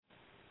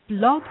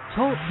Blog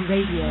Talk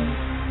Radio.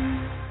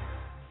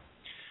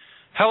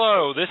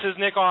 Hello, this is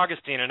Nick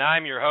Augustine, and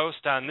I'm your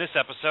host on this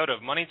episode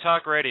of Money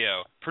Talk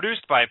Radio,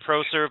 produced by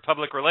ProServe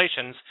Public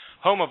Relations,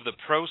 home of the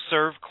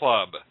ProServe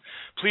Club.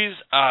 Please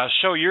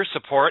show your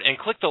support and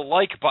click the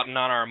like button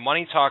on our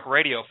Money Talk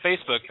Radio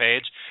Facebook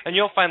page, and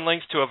you'll find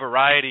links to a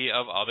variety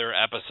of other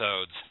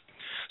episodes.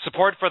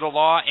 Support for the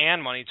Law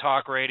and Money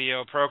Talk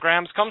Radio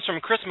programs comes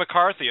from Chris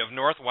McCarthy of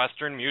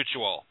Northwestern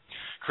Mutual.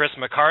 Chris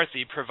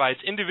McCarthy provides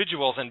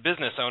individuals and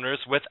business owners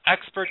with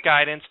expert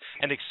guidance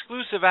and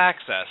exclusive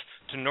access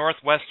to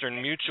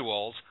Northwestern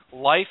Mutual's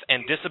life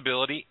and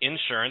disability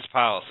insurance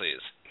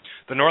policies.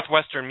 The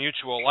Northwestern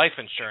Mutual Life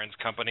Insurance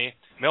Company,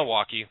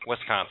 Milwaukee,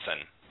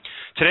 Wisconsin.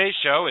 Today's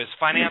show is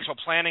Financial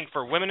Planning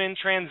for Women in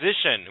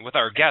Transition with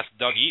our guest,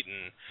 Doug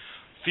Eaton.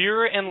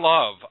 Fear and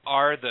love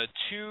are the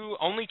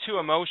only two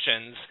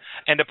emotions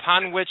and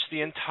upon which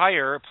the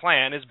entire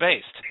plan is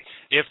based.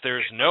 If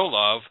there's no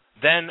love,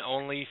 then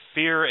only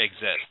fear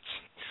exists.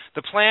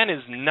 The plan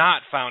is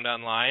not found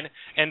online,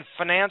 and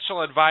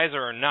financial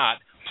advisor or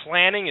not,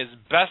 planning is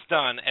best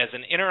done as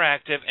an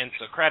interactive and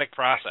Socratic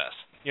process.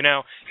 You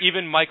know,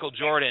 even Michael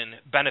Jordan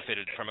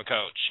benefited from a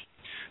coach.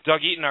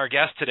 Doug Eaton, our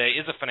guest today,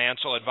 is a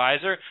financial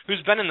advisor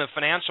who's been in the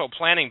financial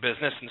planning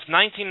business since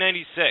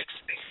 1996.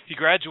 He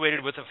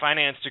graduated with a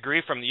finance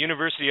degree from the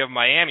University of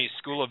Miami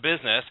School of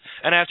Business,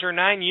 and after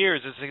 9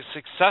 years as a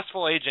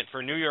successful agent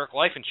for New York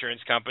Life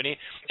Insurance Company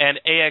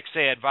and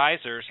AXA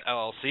Advisors,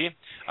 LLC,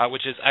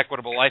 which is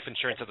Equitable Life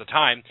Insurance at the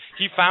time,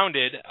 he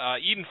founded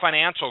Eaton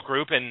Financial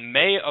Group in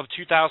May of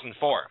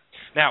 2004.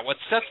 Now, what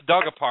sets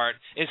Doug apart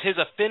is his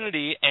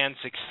affinity and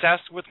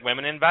success with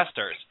women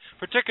investors,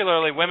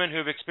 particularly women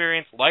who've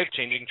experienced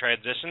life-changing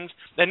transitions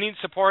that need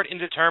support in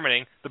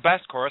determining the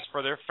best course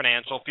for their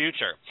financial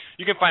future.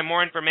 You can find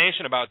more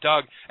information about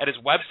Doug at his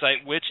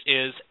website, which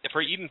is,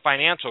 for Eaton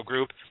Financial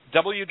Group,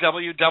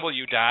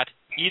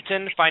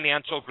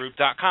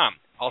 www.eatonfinancialgroup.com.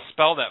 I'll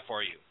spell that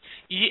for you.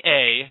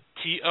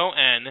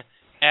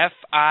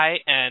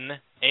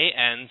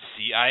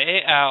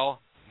 EatonFinancial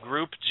Group,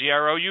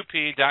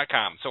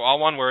 Group.com. So all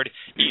one word,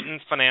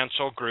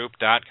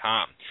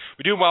 EatonFinancialGroup.com.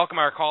 We do welcome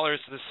our callers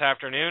this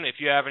afternoon. If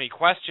you have any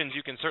questions,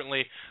 you can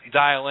certainly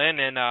dial in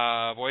and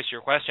voice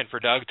your question for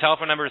Doug.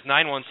 Telephone number is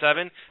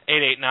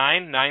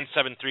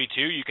 917-889-9732.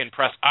 You can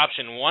press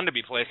option 1 to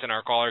be placed in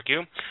our caller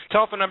queue.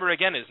 Telephone number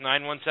again is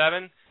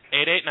 917-889-9732.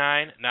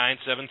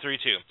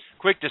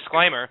 Quick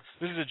disclaimer,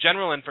 this is a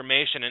general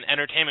information and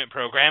entertainment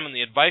program, and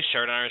the advice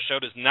shared on our show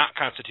does not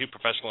constitute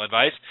professional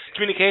advice.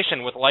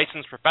 Communication with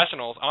licensed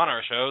professionals on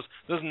our shows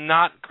does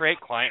not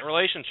create client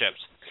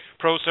relationships.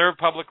 ProServe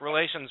Public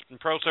Relations and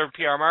ProServe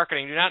PR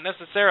Marketing do not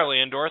necessarily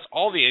endorse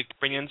all the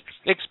opinions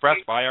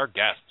expressed by our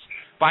guests.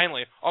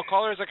 Finally, all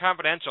callers are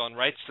confidential and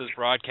rights to this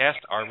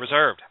broadcast are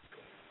reserved.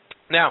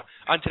 Now,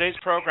 on today's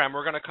program,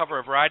 we're going to cover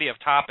a variety of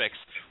topics.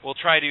 We'll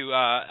try to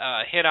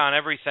hit on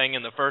everything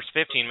in the first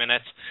 15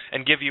 minutes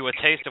and give you a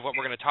taste of what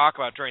we're going to talk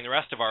about during the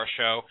rest of our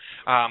show.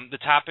 The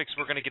topics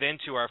we're going to get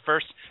into are,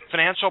 first,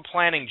 financial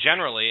planning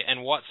generally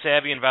and what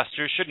savvy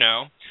investors should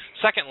know.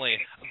 Secondly,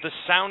 the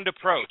sound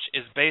approach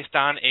is based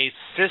on a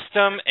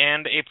system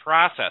and a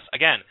process.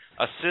 Again,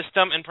 a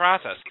system and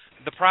process.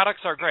 The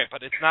products are great,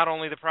 but it's not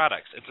only the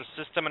products. It's a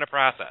system and a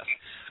process.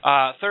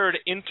 Third,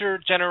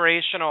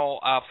 intergenerational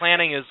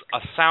planning is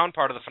a sound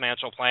part of the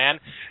financial plan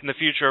and the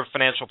future of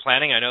financial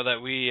planning. I know that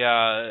we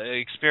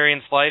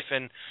experience life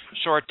in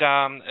short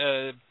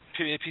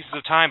pieces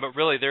of time, but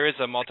really there is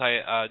a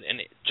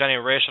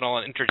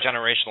generational and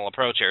intergenerational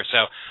approach here.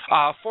 So,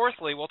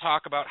 fourthly, we'll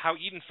talk about how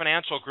Eaton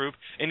Financial Group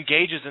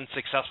engages in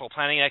successful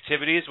planning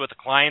activities with the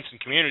clients and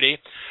community.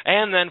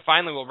 And then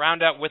finally, we'll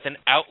round out with an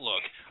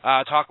outlook.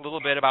 Talk a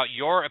little bit about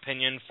your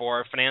opinion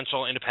for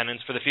financial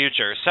independence for the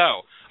future.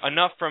 So,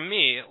 enough from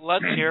me.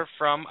 Let's hear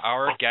from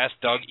our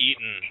guest, Doug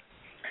Eaton.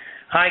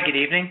 Hi, good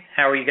evening.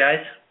 How are you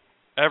guys?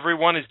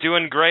 Everyone is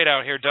doing great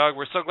out here, Doug.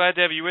 We're so glad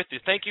to have you with you.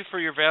 Thank you for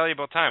your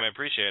valuable time. I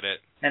appreciate it.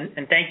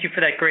 And thank you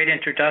for that great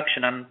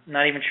introduction. I'm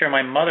not even sure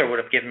my mother would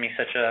have given me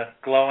such a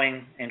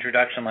glowing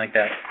introduction like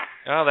that.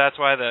 Oh, that's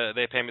why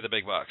they pay me the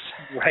big bucks.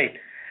 Right.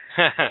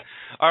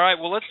 All right,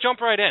 well, let's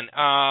jump right in.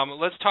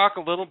 Let's talk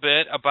a little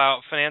bit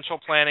about financial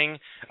planning,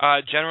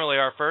 generally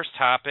our first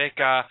topic.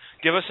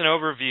 Give us an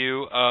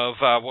overview of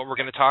what we're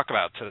going to talk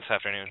about this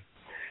afternoon.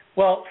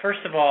 Well,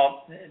 first of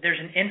all, there's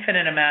an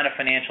infinite amount of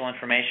financial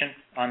information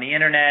on the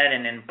Internet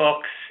and in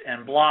books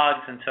and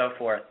blogs and so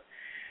forth.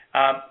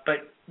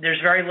 But there's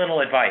very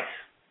little advice.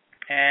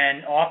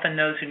 And often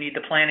those who need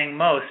the planning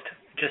most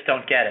just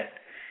don't get it.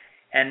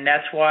 And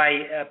that's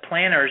why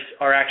planners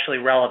are actually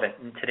relevant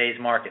in today's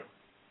market.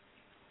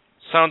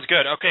 Sounds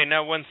good. Okay,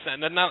 now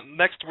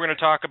next we're going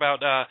to talk about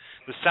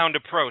the sound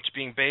approach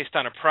being based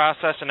on a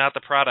process and not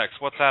the products.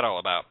 What's that all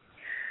about?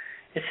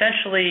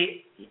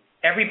 Essentially,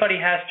 everybody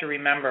has to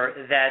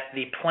remember that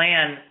the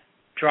plan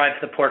drives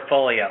the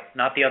portfolio,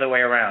 not the other way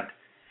around.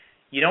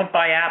 You don't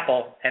buy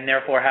Apple and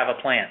therefore have a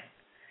plan.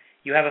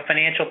 You have a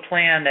financial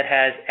plan that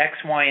has X,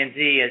 Y, and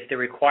Z as the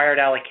required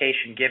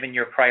allocation given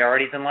your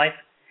priorities in life,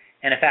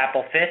 and if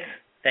Apple fits,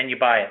 then you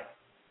buy it.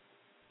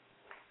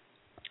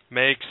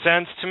 Makes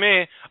sense to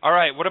me. All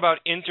right, what about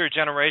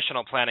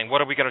intergenerational planning?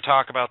 What are we going to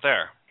talk about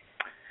there?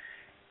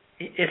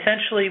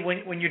 Essentially,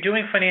 when you're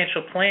doing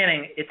financial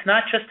planning, it's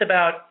not just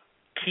about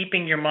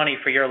keeping your money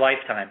for your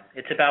lifetime.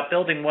 It's about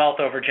building wealth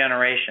over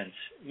generations.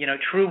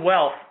 True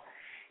wealth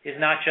is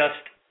not just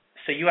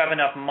so you have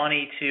enough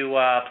money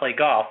to play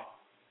golf.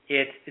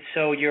 It's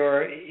so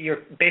you're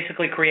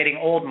basically creating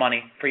old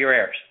money for your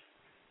heirs.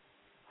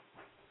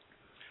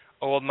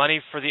 Old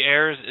money for the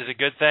heirs is a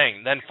good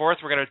thing. Then fourth,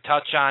 we're going to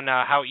touch on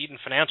how Eaton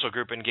Financial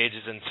Group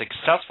engages in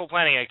successful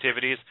planning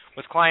activities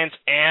with clients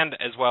and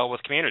as well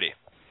with community.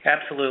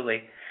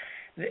 Absolutely.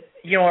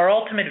 Our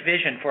ultimate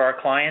vision for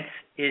our clients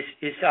is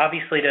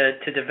obviously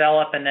to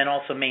develop and then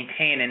also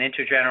maintain an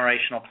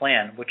intergenerational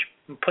plan, which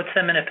puts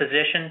them in a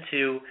position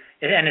to,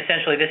 and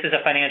essentially this is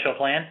a financial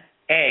plan.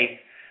 A,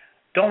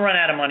 don't run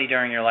out of money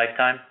during your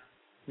lifetime.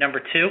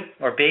 Number two,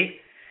 or B,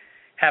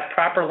 have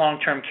proper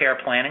long-term care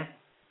planning.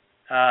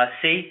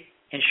 C,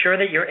 ensure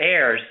that your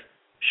heirs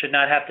should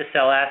not have to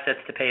sell assets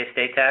to pay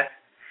estate tax.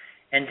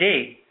 And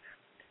D,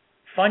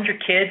 fund your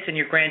kids and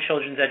your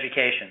grandchildren's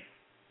education.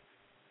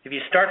 If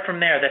you start from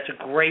there, that's a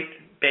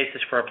great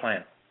basis for a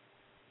plan.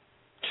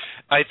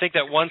 I think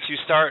that once you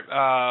start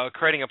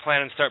creating a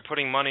plan and start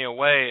putting money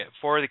away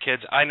for the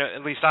kids, I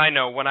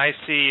know when I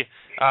see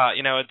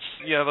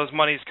those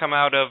monies come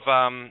out of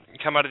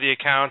the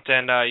account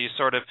and you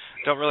sort of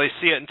don't really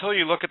see it until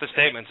you look at the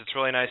statements. It's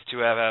really nice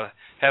to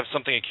have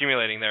something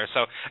accumulating there.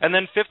 So, and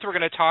then fifth, we're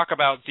going to talk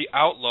about the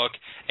outlook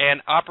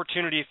and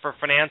opportunity for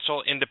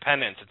financial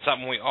independence. It's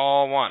something we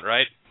all want,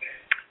 right?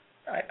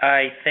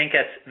 I think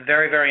that's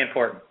very, very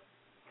important.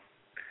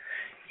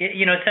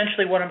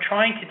 Essentially what I'm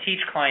trying to teach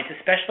clients,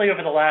 especially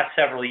over the last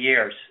several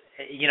years,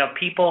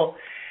 people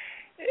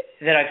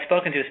that I've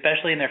spoken to,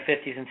 especially in their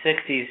 50s and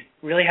 60s,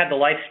 really had the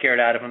life scared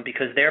out of them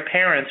because their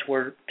parents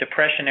were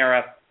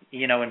Depression-era,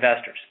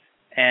 investors.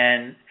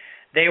 And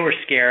they were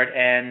scared,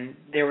 and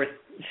there were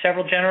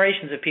several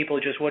generations of people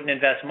who just wouldn't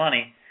invest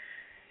money.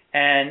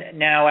 And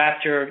now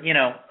after,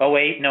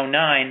 08 and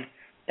 09,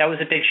 that was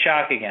a big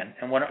shock again.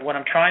 And what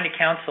I'm trying to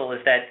counsel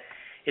is that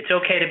it's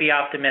okay to be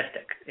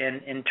optimistic.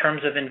 In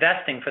terms of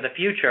investing for the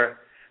future,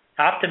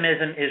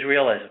 optimism is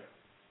realism.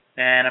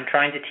 And I'm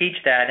trying to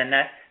teach that, and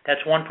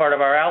that's one part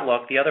of our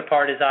outlook. The other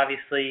part is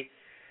obviously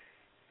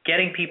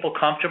getting people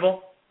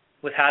comfortable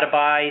with how to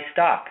buy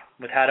stock,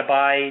 with how to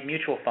buy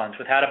mutual funds,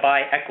 with how to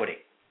buy equity.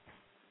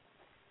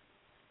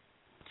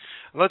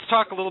 Let's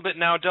talk a little bit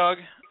now, Doug,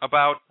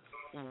 about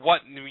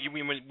what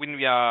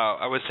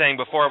I was saying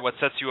before, what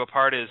sets you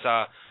apart is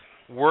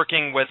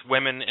working with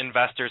women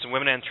investors and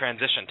women in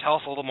transition. Tell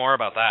us a little more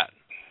about that.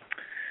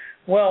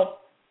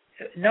 Well,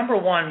 number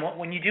one,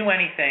 when you do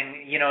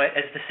anything,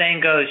 as the saying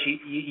goes,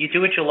 you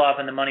do what you love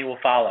and the money will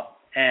follow.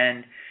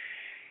 And,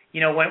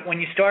 when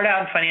you start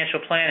out in financial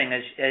planning,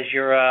 as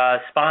your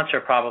sponsor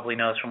probably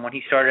knows from when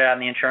he started out in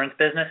the insurance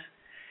business,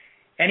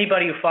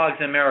 anybody who fogs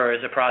the mirror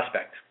is a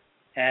prospect.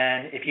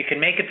 And if you can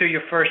make it through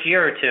your first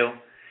year or two,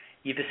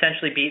 you've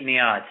essentially beaten the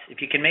odds.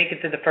 If you can make it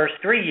through the first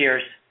 3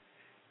 years,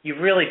 you've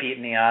really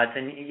beaten the odds,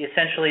 and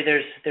essentially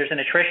there's an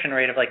attrition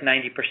rate of like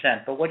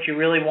 90%. But what you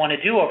really want to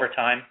do over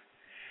time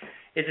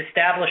is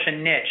establish a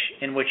niche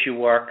in which you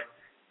work,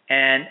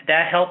 and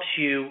that helps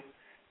you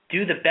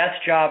do the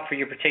best job for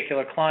your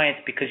particular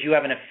clients because you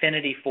have an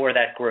affinity for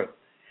that group.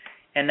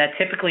 And that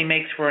typically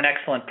makes for an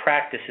excellent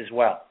practice as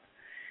well.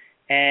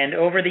 And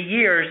over the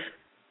years,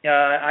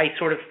 I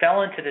sort of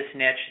fell into this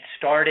niche. It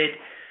started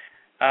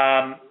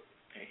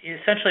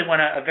essentially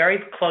when a very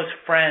close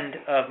friend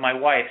of my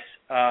wife's,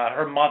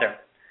 her mother,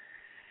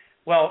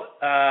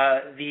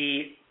 her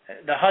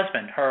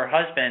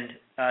husband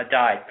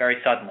died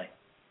very suddenly.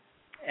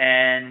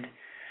 And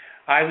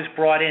I was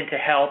brought in to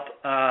help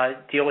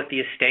deal with the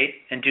estate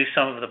and do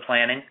some of the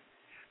planning.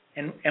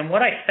 And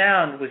what I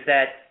found was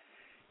that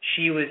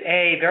she was,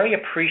 A, very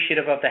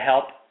appreciative of the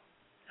help.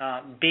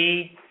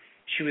 B,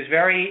 she was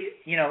very,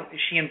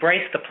 she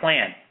embraced the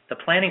plan. The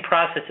planning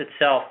process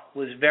itself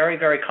was very,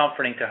 very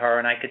comforting to her,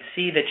 and I could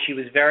see that she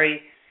was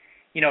very,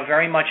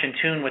 very much in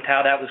tune with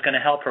how that was going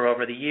to help her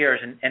over the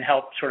years and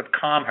help sort of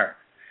calm her.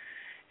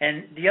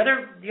 And the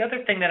other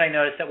thing that I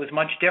noticed that was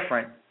much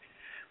different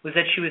was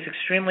that she was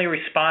extremely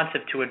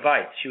responsive to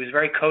advice. She was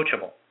very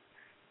coachable.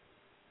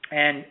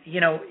 And,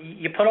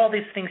 you put all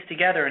these things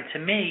together, and to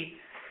me,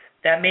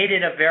 that made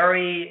it a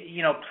very,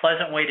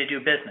 pleasant way to do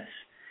business.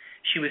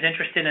 She was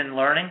interested in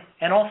learning,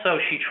 and also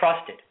she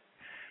trusted.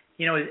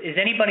 As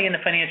anybody in the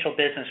financial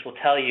business will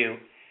tell you,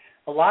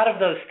 a lot of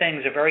those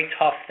things are very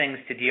tough things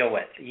to deal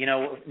with.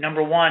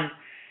 Number one,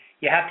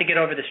 you have to get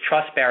over this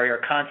trust barrier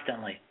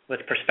constantly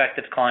with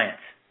prospective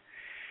clients.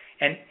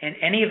 And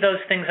any of those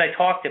things I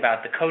talked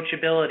about, the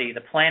coachability,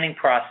 the planning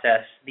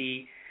process,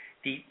 the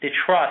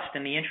trust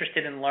and the interest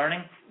in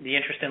learning,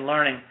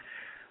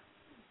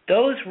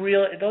 those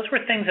were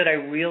things that I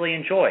really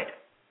enjoyed.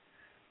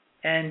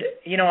 And,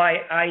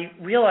 I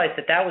realized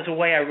that was a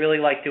way I really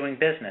liked doing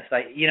business.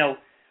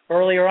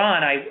 Earlier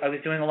on, I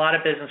was doing a lot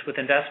of business with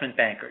investment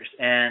bankers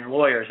and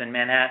lawyers in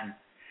Manhattan.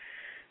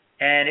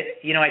 And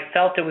I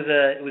felt it was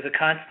a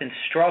constant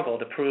struggle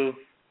to prove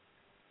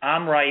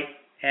I'm right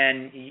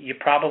and you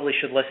probably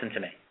should listen to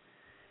me.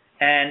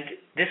 And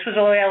this was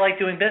the way I like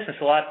doing business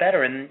a lot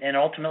better. And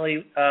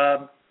ultimately,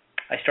 I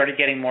started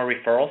getting more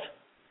referrals,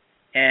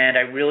 and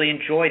I really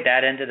enjoyed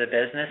that end of the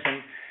business.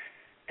 And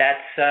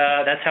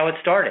that's how it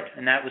started.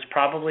 And that was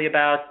probably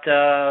about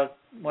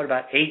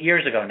 8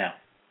 years ago now.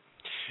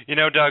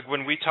 Doug,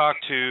 when we talk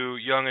to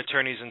young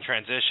attorneys in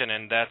transition,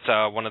 and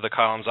that's one of the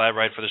columns I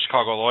write for the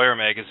Chicago Lawyer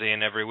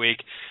magazine every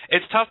week,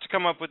 it's tough to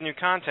come up with new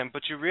content,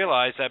 but you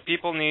realize that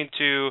people need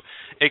to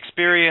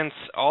experience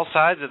all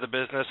sides of the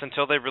business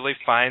until they really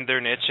find their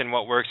niche and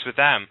what works with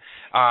them.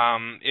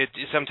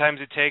 Sometimes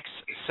it takes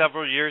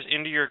several years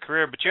into your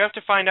career, but you have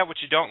to find out what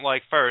you don't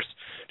like first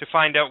to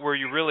find out where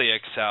you really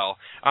excel.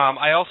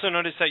 I also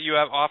noticed that you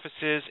have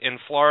offices in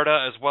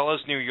Florida as well as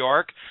New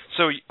York,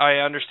 so I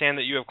understand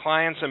that you have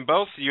clients in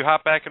both. You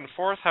hop back and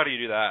forth. How do you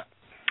do that?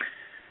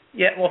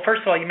 Yeah, well,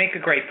 first of all, you make a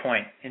great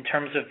point in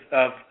terms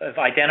of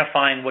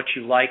identifying what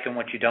you like and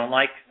what you don't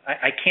like.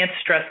 I can't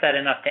stress that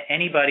enough to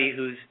anybody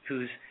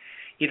who's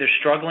either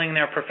struggling in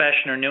their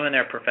profession or new in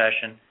their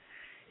profession,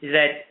 is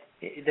that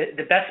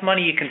the best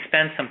money you can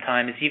spend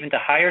sometime is even to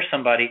hire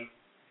somebody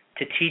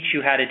to teach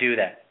you how to do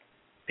that,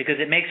 because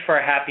it makes for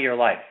a happier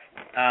life.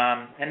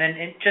 And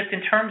then just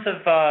in terms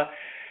of how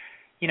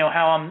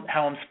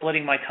I'm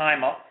splitting my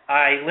time,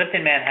 I lived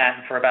in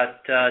Manhattan for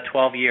about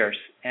 12 years,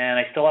 and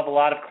I still have a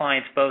lot of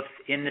clients both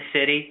in the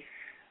city,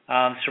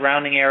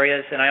 surrounding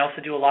areas, and I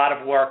also do a lot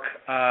of work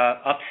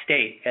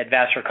upstate at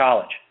Vassar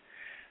College.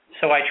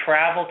 So I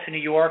travel to New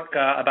York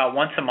about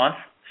once a month,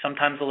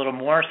 sometimes a little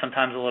more,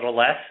 sometimes a little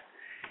less.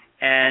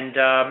 And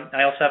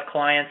I also have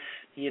clients,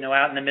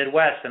 out in the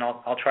Midwest, and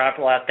I'll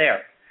travel out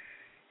there.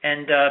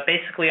 And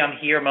basically, I'm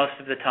here most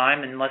of the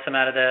time, unless I'm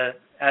out of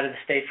the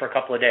state for a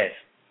couple of days.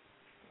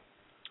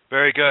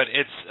 Very good.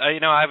 It's I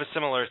have a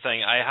similar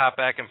thing. I hop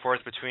back and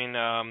forth between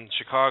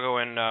Chicago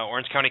and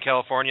Orange County,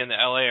 California, and the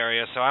LA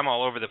area, so I'm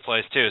all over the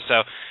place too.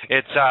 So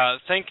it's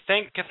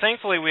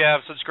thankfully we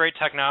have such great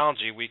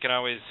technology. We can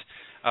always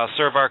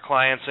serve our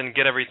clients and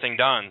get everything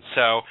done.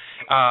 So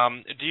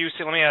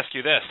let me ask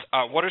you this.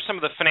 What are some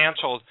of the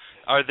financial,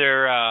 are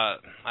there, I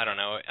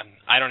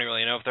don't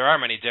really know if there are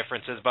many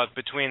differences, but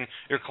between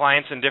your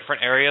clients in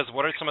different areas,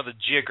 what are some of the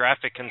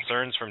geographic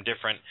concerns from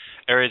different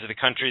areas of the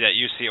country that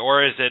you see,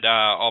 or is it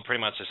all pretty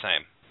much the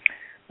same?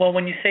 Well,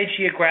 when you say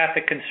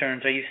geographic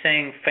concerns, are you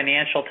saying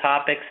financial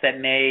topics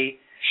that may...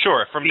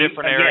 Sure, from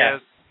different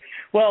areas. Yeah.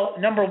 Well,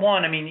 number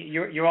one,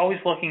 you're always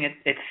looking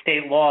at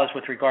state laws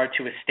with regard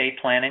to estate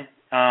planning.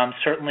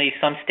 Certainly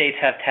some states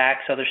have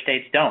tax, other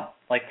states don't.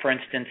 Like, for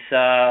instance,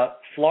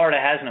 Florida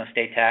has no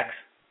state tax,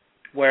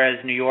 whereas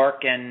New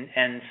York and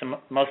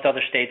most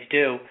other states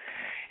do.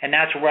 And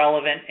that's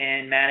relevant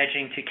in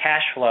managing to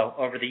cash flow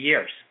over the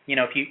years.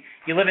 If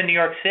you live in New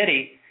York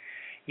City,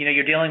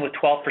 you're dealing with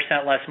 12%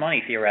 less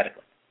money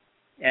theoretically.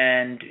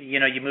 And,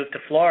 you move to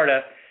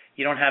Florida,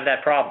 you don't have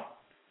that problem.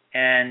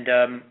 And,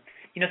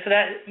 so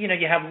that, you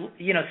have,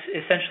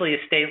 essentially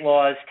estate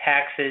laws,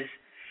 taxes,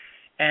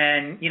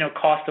 and,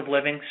 cost of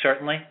living,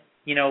 certainly.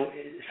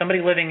 Somebody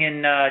living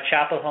in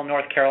Chapel Hill,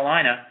 North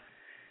Carolina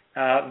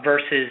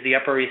versus the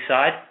Upper East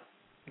Side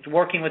is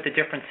working with a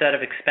different set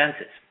of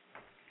expenses.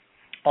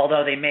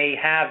 Although they may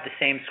have the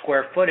same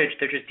square footage,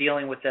 they're just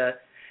dealing with a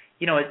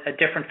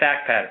different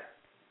fact pattern.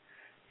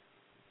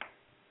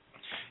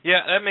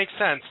 Yeah, that makes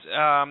sense.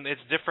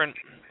 It's different,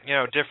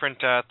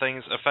 different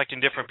things affecting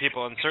different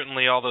people, and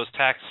certainly all those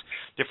tax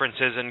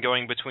differences and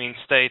going between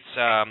states,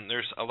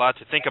 there's a lot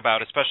to think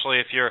about, especially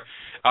if you're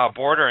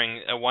bordering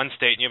one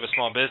state and you have a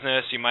small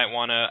business. You might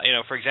want to,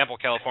 for example,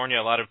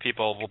 California, a lot of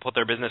people will put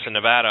their business in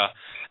Nevada,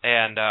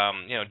 and,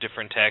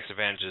 different tax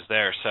advantages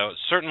there. So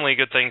certainly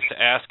good things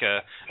to ask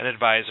an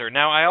advisor.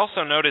 Now, I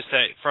also noticed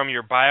that from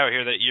your bio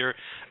here that your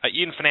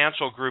Eaton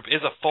Financial Group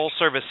is a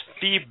full-service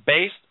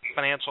fee-based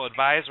financial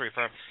advisory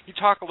firm. Can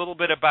you talk a little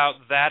bit about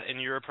that in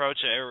your approach?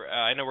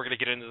 I know we're going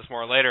to get into this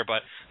more later,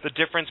 but the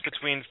difference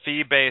between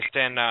fee-based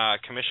and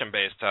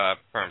commission-based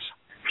firms.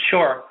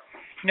 Sure.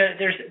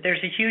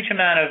 There's a huge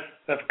amount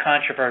of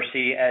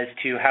controversy as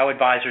to how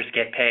advisors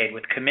get paid,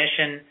 with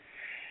commission,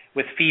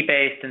 with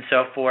fee-based, and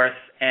so forth.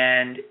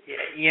 And,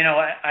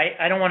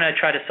 I don't want to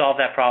try to solve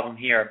that problem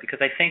here, because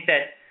I think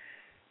that,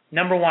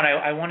 number one,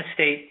 I want to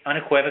state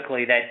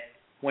unequivocally that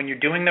when you're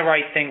doing the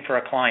right thing for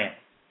a client,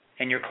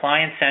 and you're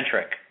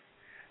client-centric,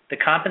 the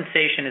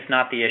compensation is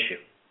not the issue.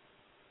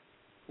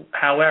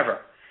 However,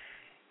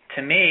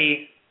 to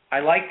me, I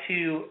like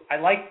to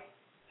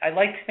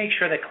make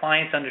sure that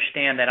clients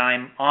understand that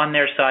I'm on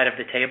their side of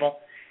the table.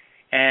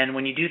 And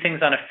when you do things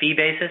on a fee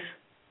basis,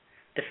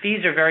 the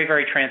fees are very,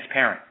 very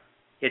transparent.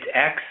 It's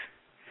X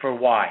for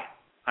Y.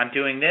 I'm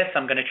doing this,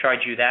 I'm going to charge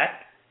you that,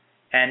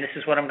 and this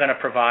is what I'm going to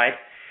provide.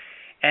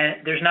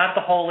 And there's not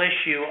the whole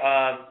issue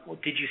of, well,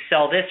 did you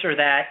sell this or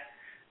that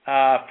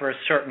for a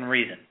certain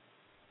reason.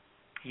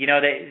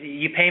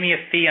 You pay me a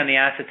fee on the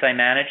assets I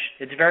manage.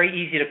 It's very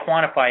easy to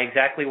quantify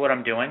exactly what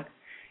I'm doing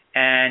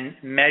and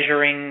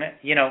measuring,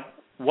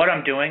 what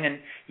I'm doing, and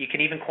you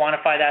can even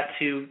quantify that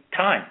to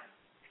time.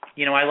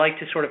 I like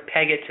to sort of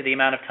peg it to the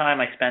amount of time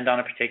I spend on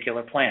a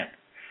particular plan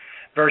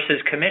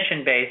versus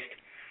commission-based.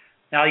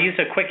 Now, I'll use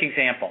a quick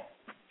example.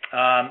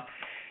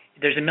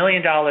 There's $1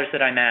 million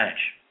that I manage,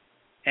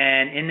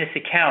 and in this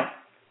account,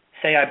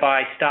 say I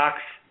buy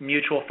stocks,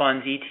 mutual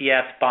funds,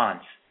 ETFs,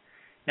 bonds.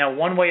 Now,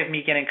 one way of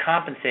me getting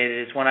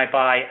compensated is when I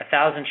buy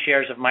 1,000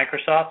 shares of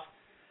Microsoft,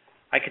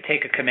 I could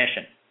take a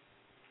commission,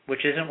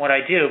 which isn't what I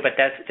do, but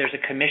there's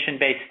a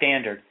commission-based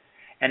standard,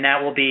 and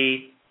that will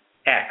be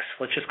X.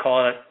 Let's just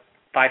call it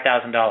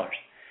 $5,000.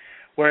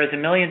 Whereas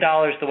 $1 million,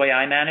 the way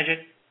I manage it,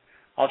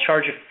 I'll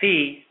charge a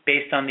fee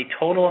based on the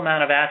total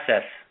amount of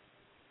assets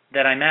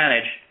that I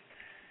manage,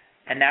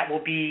 and that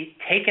will be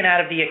taken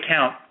out of the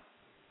account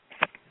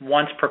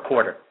once per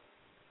quarter.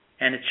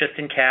 And it's just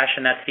in cash,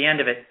 and that's the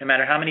end of it. No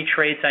matter how many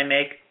trades I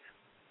make,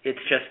 it's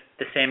just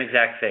the same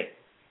exact fee.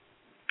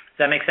 Does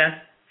that make sense?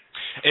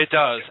 It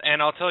does,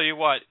 and I'll tell you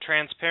what,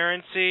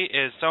 transparency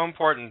is so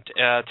important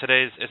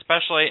today,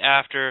 especially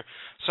after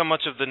so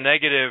much of the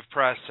negative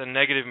press and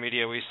negative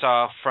media we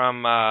saw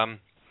from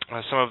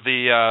some of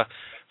the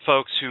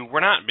folks who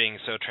were not being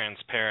so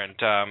transparent.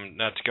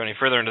 Not to go any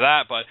further into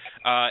that, but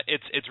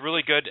it's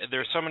really good.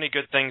 There's so many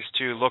good things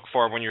to look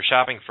for when you're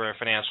shopping for a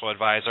financial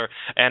advisor,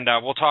 and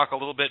we'll talk a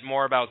little bit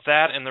more about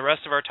that and the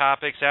rest of our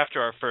topics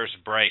after our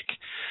first break.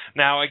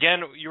 Now,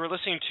 again, you were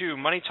listening to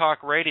Money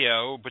Talk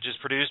Radio, which is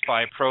produced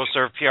by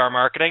ProServe PR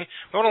Marketing.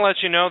 We want to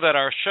let you know that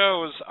our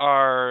shows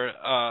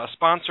are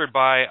sponsored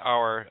by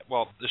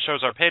the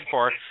shows are paid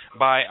for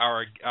by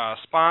our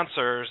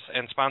sponsors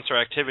and sponsor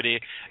activity,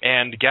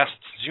 and guests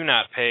do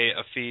not pay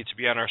a fee to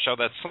be on our show.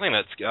 That's something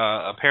that's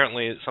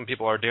apparently some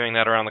people are doing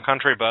that around the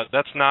country, but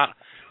that's not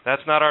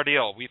our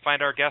deal. We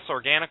find our guests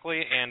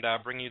organically and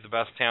bring you the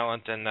best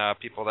talent and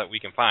people that we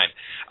can find.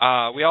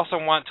 We also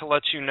want to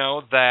let you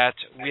know that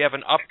we have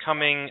an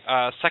upcoming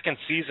second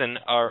season,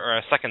 or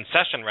a second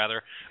session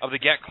rather, of the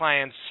Get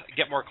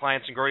More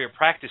Clients and Grow Your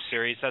Practice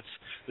series. That's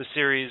the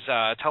series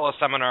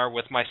teleseminar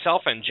with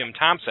myself and Jim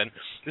Thompson.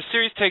 This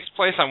series takes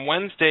place on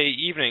Wednesday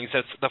evenings.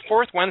 It's the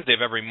fourth Wednesday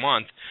of every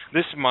month.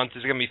 This month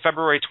is going to be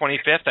February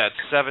 25th at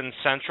 7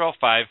 Central,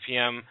 5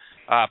 p.m.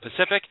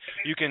 Pacific.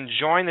 You can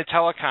join the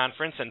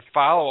teleconference and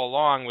follow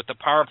along with the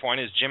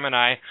PowerPoint as Jim and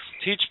I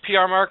teach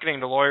PR marketing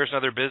to lawyers and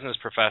other business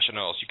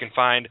professionals. You can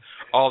find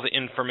all the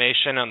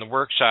information on the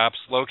workshops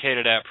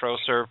located at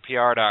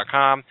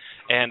proservepr.com,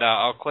 and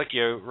I'll click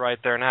you right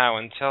there now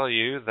and tell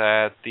you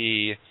that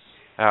we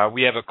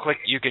have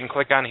you can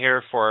click on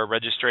here for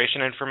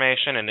registration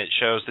information, and it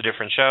shows the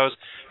different shows.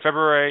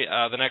 February,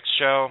 the next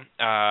show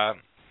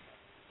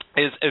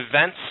is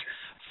events,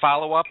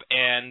 follow-up,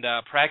 and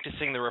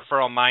practicing the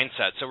referral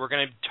mindset. So we're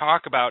going to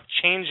talk about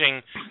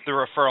changing the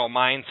referral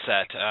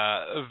mindset.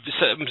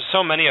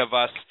 So many of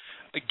us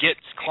get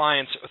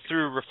clients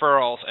through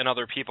referrals and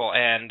other people,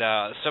 and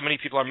so many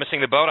people are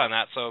missing the boat on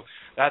that. So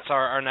that's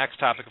our next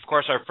topic. Of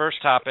course, our first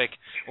topic,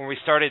 when we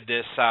started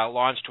this,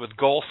 launched with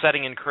goal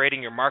setting and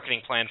creating your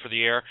marketing plan for the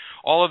year.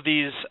 All of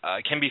these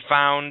can be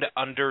found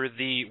under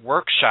the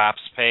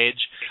workshops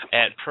page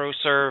at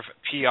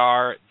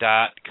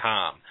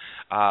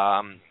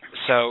proservepr.com.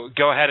 So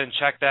go ahead and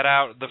check that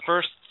out. The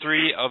first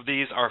 3 of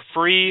these are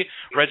free.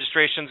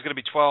 Registration is going to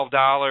be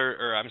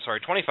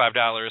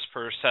 $25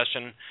 per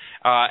session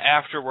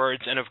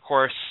afterwards, and of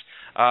course,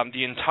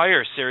 the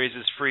entire series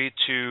is free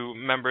to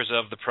members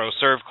of the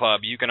ProServe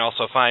Club. You can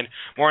also find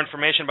more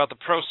information about the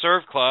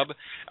ProServe Club,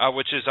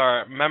 which is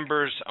our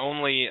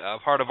members-only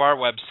part of our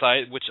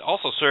website, which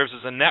also serves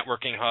as a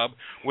networking hub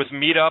with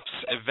meetups,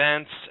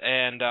 events,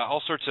 and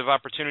all sorts of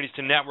opportunities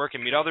to network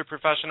and meet other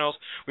professionals.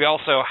 We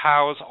also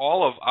house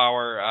all of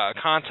our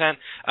content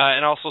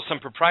and also some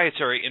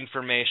proprietary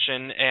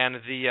information. And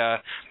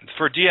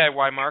for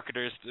DIY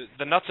marketers,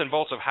 the nuts and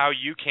bolts of how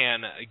you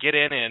can get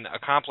in and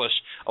accomplish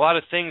a lot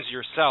of things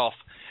yourself.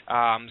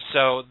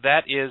 So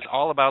that is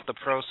all about the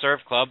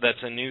ProServe Club.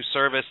 That's a new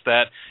service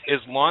that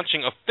is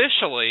launching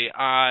officially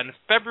on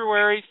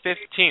February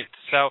 15th.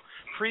 So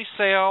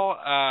pre-sale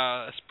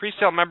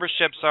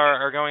memberships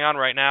are going on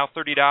right now.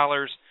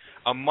 $30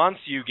 a month.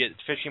 You get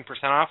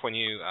 15% off when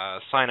you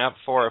sign up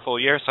for a full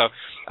year. So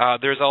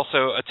there's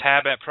also a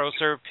tab at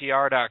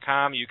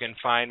proservepr.com. You can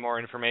find more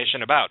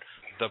information about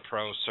the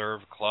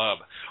ProServe Club.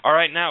 All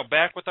right, now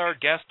back with our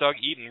guest, Doug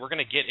Eaton. We're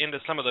going to get into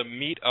some of the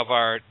meat of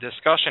our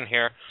discussion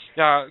here.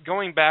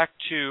 Going back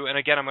to, and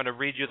again, I'm going to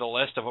read you the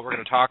list of what we're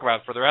going to talk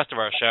about for the rest of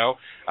our show.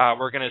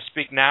 We're going to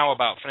speak now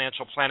about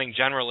financial planning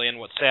generally and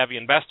what savvy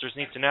investors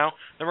need to know.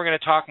 Then we're going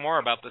to talk more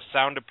about the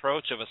sound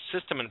approach of a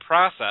system and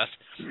process.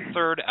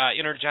 Third,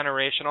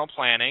 intergenerational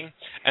planning.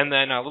 And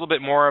then a little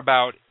bit more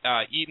about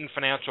Eaton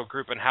Financial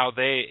Group and how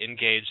they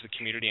engage the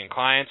community and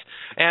clients.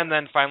 And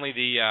then finally,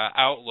 the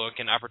outlook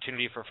and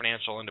opportunity for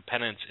financial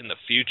independence in the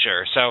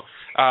future. So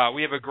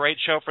we have a great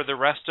show for the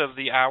rest of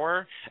the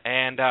hour.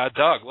 And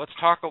Doug, let's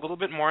talk a little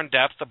bit more in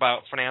depth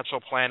about financial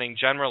planning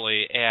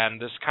generally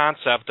and this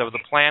concept of the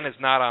plan is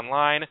not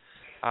online.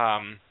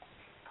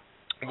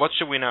 What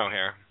should we know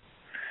here?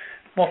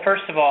 Well,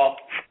 first of all,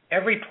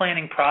 every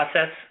planning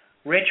process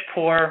rich,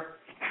 poor,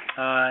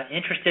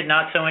 interested,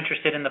 not so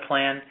interested in the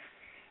plan.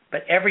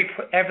 But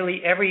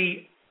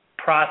every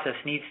process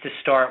needs to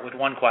start with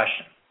one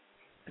question.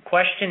 The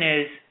question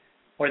is,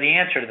 or the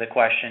answer to the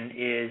question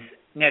is,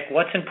 Nick,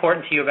 what's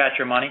important to you about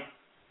your money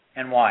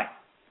and why?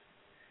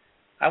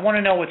 I want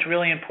to know what's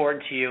really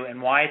important to you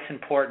and why it's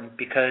important,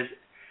 because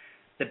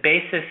the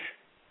basis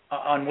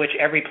on which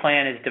every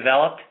plan is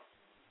developed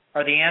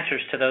are the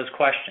answers to those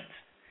questions.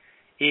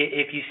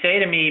 If you say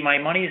to me, my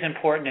money is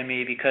important to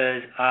me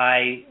because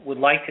I would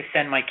like to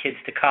send my kids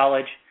to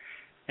college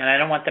and I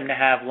don't want them to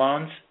have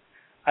loans,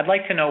 I'd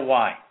like to know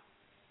why.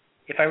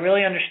 If I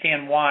really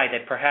understand why,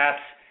 that perhaps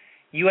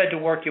you had to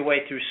work your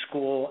way through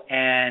school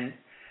and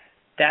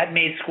that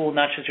made school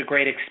not such a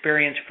great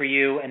experience for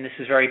you and this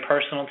is very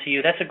personal to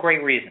you, that's a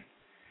great reason.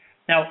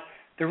 Now,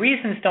 the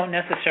reasons don't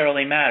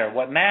necessarily matter.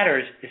 What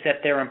matters is that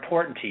they're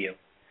important to you.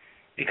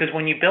 Because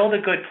when you build a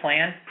good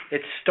plan,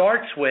 it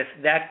starts with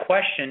that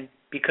question,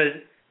 because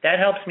that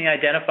helps me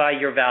identify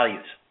your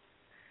values.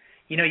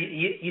 You know,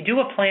 you do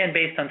a plan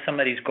based on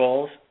somebody's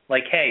goals,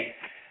 like, hey,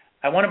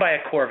 I want to buy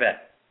a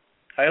Corvette.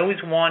 I always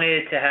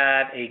wanted to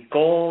have a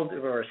gold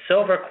or a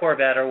silver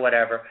Corvette or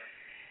whatever.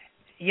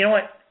 You know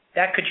what?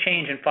 That could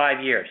change in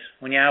 5 years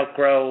when you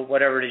outgrow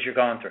whatever it is you're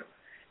going through.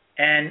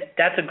 And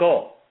that's a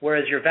goal,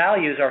 whereas your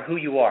values are who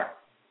you are.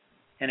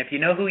 And if you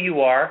know who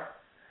you are,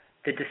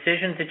 the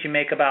decisions that you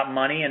make about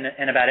money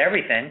and about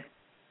everything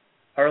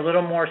are a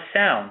little more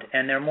sound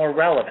and they're more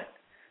relevant.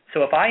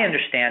 So if I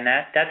understand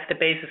that, that's the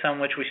basis on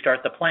which we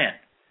start the plan.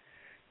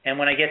 And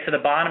when I get to the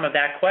bottom of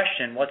that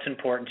question, what's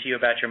important to you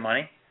about your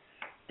money,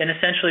 then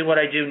essentially what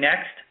I do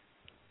next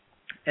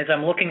is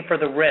I'm looking for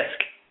the risk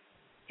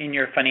in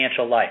your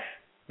financial life.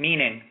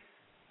 Meaning,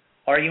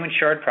 are you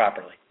insured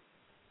properly?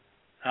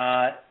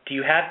 Do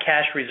you have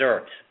cash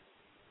reserves?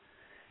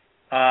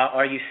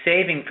 Are you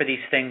saving for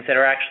these things that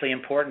are actually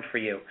important for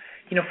you?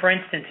 You know, for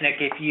instance, Nick,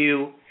 if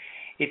you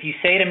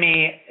say to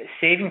me,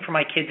 saving for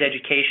my kids'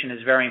 education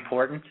is very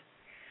important,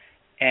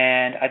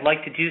 and I'd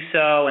like to do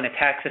so in a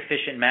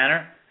tax-efficient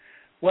manner,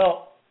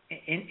 well,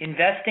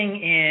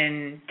 investing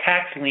in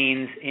tax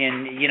liens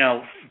in,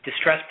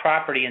 distressed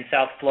property in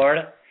South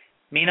Florida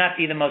may not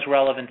be the most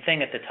relevant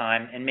thing at the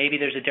time, and maybe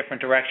there's a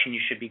different direction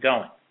you should be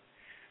going.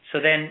 So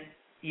then,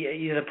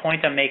 the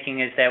point I'm making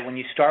is that when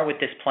you start with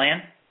this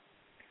plan,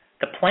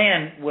 the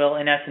plan will,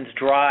 in essence,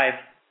 drive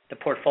the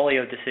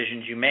portfolio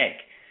decisions you make.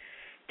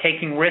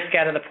 Taking risk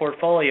out of the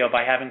portfolio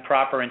by having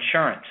proper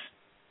insurance,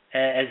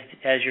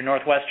 as your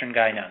Northwestern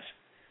guy knows.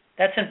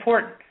 That's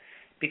important,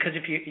 because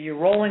if you're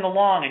rolling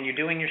along and you're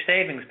doing your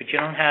savings, but you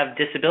don't have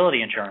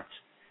disability insurance,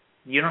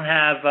 you don't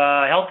have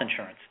health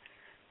insurance,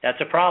 that's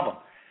a problem.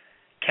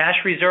 Cash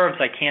reserves,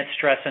 I can't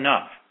stress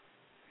enough.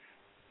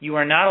 You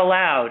are not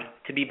allowed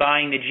to be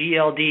buying the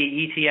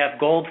GLD ETF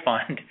gold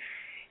fund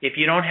if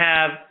you don't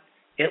have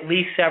at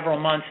least several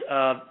months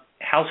of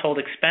household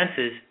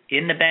expenses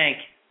in the bank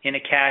in a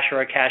cash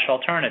or a cash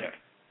alternative.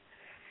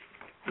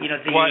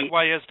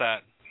 Why is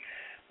that?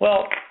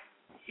 Well,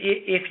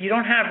 if you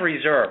don't have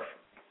reserve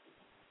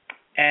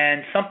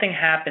and something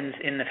happens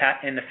in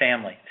the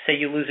family, say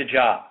you lose a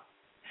job,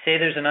 say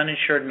there's an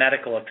uninsured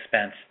medical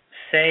expense,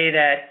 say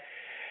that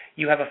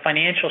you have a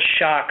financial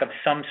shock of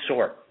some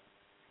sort.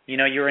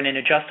 You're in an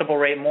adjustable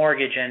rate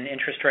mortgage and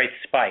interest rates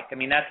spike. I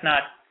mean, that's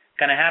not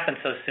going to happen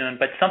so soon,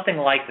 but something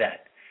like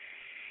that.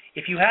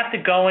 If you have to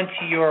go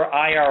into your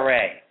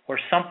IRA or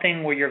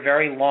something where you're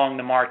very long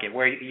the market,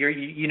 where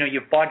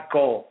you've bought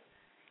gold,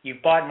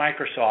 you've bought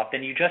Microsoft,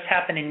 and you just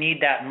happen to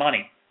need that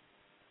money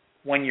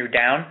when you're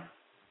down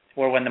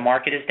or when the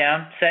market is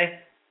down, say,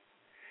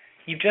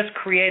 you've just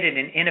created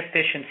an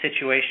inefficient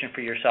situation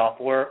for yourself,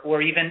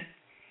 or even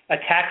a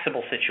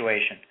taxable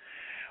situation.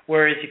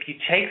 Whereas if you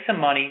take some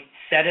money,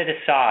 set it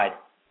aside,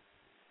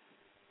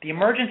 the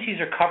emergencies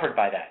are covered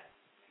by that.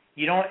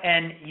 You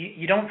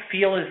don't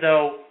feel as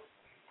though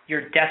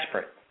you're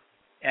desperate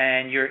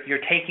and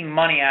you're taking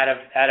money out of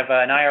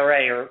an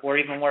IRA or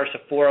even worse,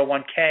 a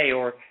 401k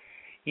or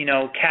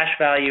cash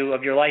value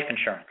of your life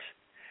insurance.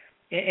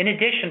 In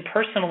addition,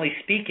 personally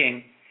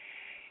speaking,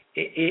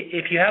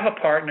 if you have a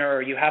partner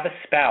or you have a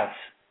spouse,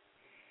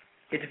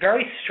 it's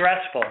very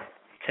stressful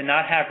to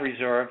not have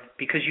reserve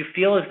because you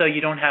feel as though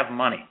you don't have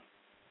money.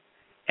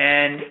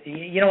 And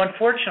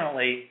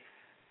unfortunately,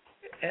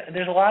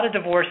 there's a lot of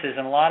divorces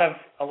and a lot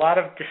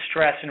of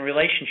distress in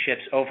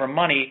relationships over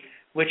money,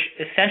 which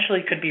essentially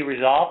could be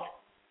resolved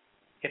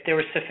if there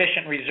was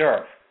sufficient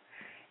reserve.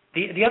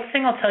 The other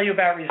thing I'll tell you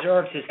about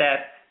reserves is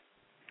that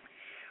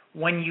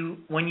when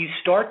you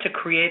start to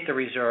create the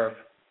reserve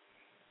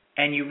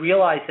and you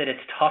realize that it's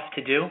tough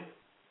to do,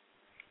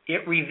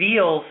 it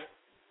reveals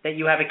that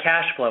you have a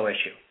cash flow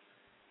issue.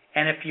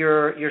 And if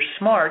you're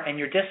smart and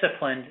you're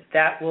disciplined,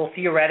 that will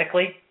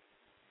theoretically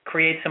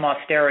create some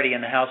austerity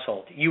in the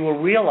household. You will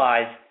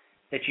realize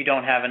that you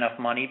don't have enough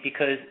money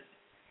because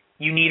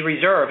you need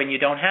reserve and you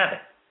don't have it.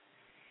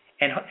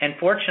 And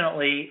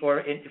fortunately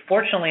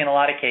in a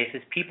lot of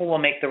cases, people will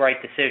make the right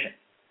decision.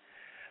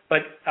 But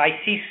I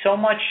see so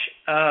much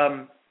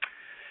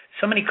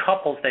so many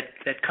couples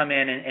that come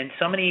in, and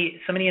so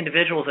many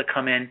individuals that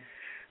come in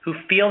who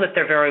feel that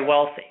they're very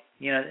wealthy.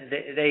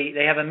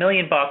 They have $1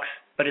 million,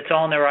 but it's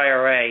all in their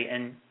IRA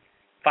and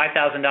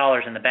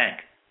 $5,000 in the bank.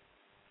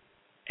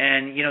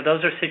 And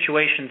those are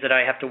situations that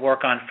I have to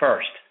work on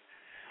first.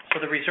 So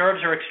the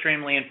reserves are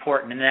extremely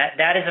important, and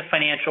that is a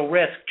financial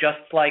risk, just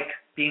like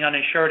being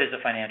uninsured is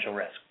a financial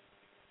risk.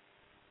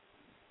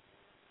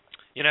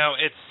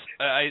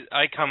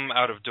 I come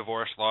out of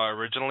divorce law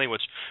originally,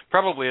 which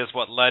probably is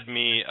what led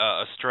me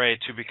astray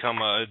to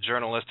become a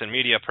journalist and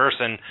media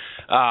person.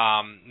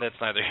 That's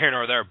neither here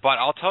nor there. But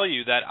I'll tell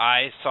you that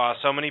I saw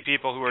so many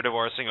people who were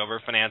divorcing over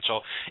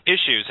financial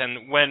issues.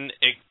 And when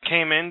it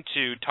came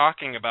into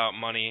talking about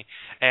money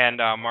and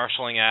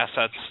marshaling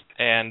assets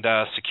and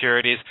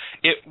securities,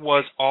 it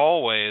was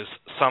always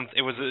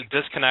it was a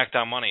disconnect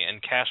on money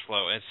and cash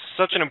flow. It's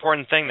such an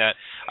important thing that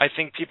I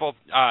think people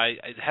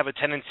have a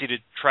tendency to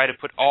try to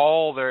put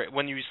all their,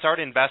 when you start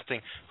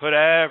investing, put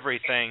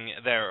everything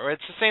there. Or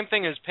it's the same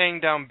thing as paying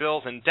down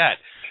bills and debt.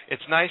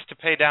 It's nice to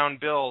pay down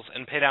bills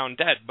and pay down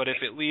debt, but if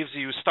it leaves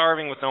you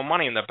starving with no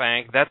money in the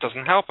bank, that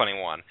doesn't help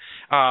anyone.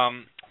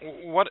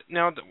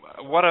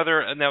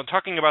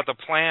 Talking about the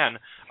plan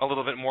a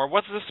little bit more,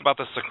 what's this about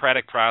the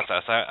Socratic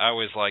process? I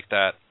always like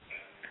that.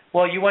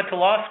 Well, you went to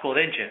law school,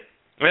 didn't you?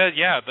 Well,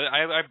 yeah,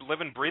 I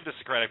live and breathe the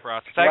Socratic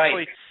process. I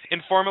actually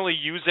informally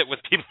use it with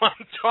people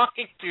I'm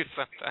talking to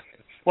sometimes.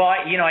 Well,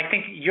 I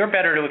think you're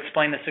better to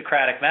explain the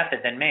Socratic method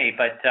than me,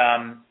 but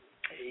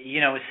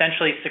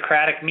essentially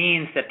Socratic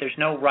means that there's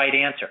no right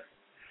answer.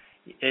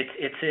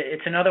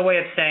 It's another way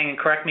of saying, and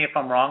correct me if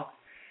I'm wrong,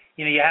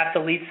 you have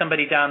to lead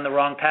somebody down the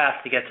wrong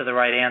path to get to the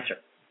right answer.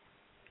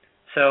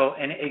 So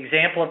an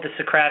example of the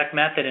Socratic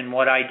method and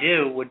what I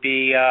do would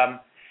be,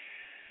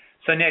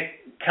 so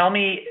Nick, tell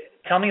me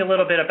a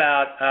little bit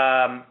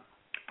about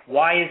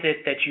why is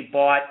it that you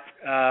bought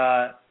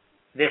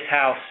this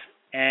house,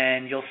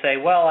 and you'll say,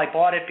 well, I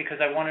bought it because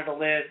I wanted to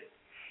live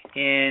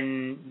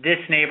in this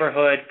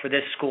neighborhood for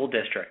this school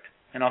district.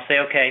 And I'll say,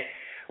 okay,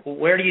 well,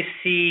 where do you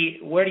see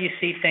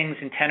things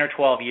in 10 or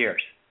 12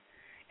 years?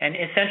 And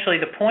essentially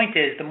the point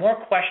is, the more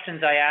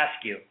questions I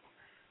ask you,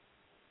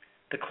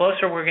 the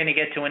closer we're going to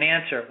get to an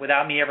answer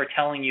without me ever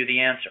telling you the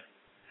answer.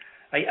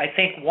 I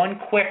think one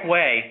quick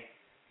way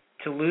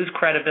to lose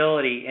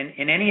credibility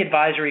in any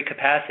advisory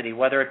capacity,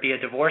 whether it be a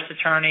divorce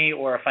attorney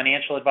or a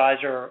financial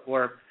advisor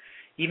or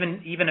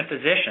even a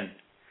physician,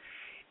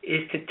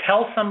 is to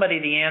tell somebody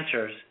the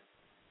answers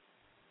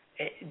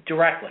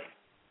directly.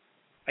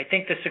 I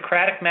think the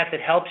Socratic method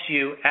helps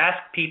you ask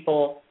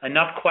people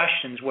enough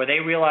questions where they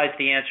realize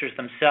the answers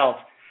themselves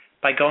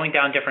by going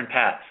down different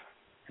paths.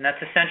 And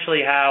that's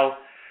essentially how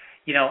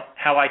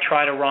I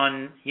try to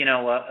run,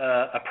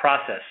 a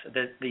process,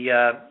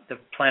 the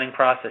planning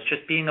process,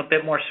 just being a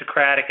bit more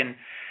Socratic and,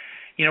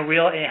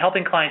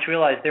 helping clients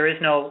realize there is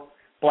no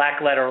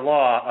black letter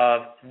law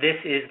of this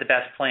is the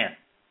best plan.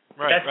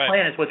 The best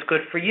plan is what's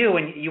good for you,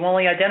 and you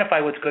only identify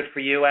what's good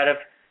for you out of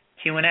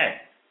Q&A.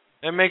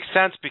 It makes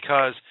sense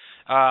because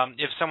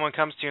if someone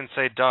comes to you and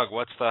say, Doug,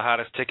 what's the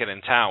hottest ticket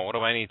in town? What do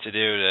I need to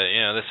do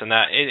to, this and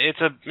that? It's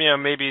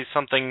maybe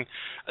something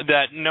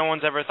that no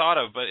one's ever thought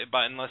of,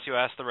 but unless you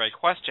ask the right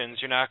questions,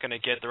 you're not going to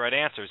get the right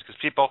answers.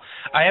 Because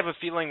I have a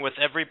feeling with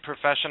every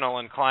professional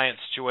and client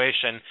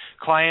situation,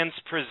 clients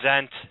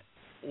present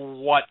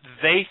what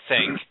they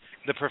think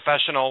the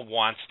professional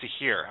wants to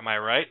hear. Am I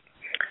right?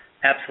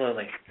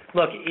 Absolutely.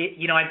 Look,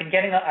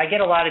 I get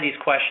a lot of these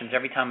questions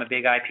every time a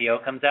big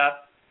IPO comes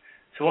out.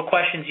 So what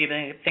questions do you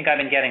think I've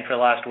been getting for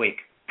the last week?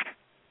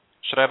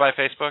 Should I buy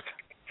Facebook?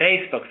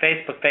 Facebook,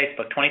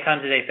 20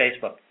 times a day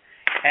Facebook.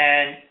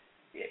 And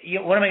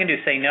what am I going to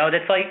do, say no?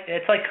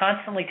 It's like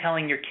constantly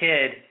telling your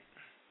kid,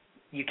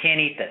 you can't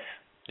eat this.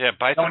 Yeah,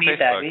 buy some Facebook.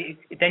 Don't eat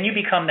that. Then you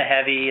become the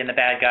heavy and the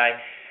bad guy.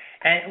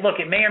 And look,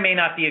 it may or may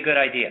not be a good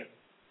idea.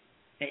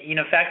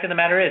 Fact of the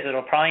matter is,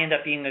 it'll probably end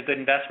up being a good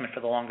investment for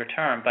the longer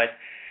term. But,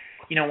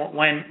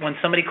 when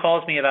somebody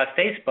calls me about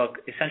Facebook,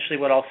 essentially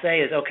what I'll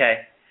say is,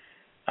 okay,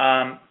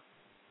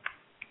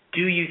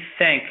 do you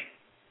think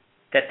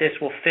that this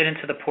will fit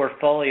into the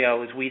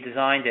portfolio as we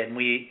designed it and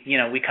we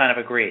kind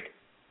of agreed?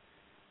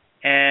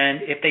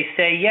 And if they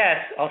say yes,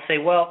 I'll say,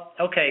 well,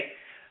 okay,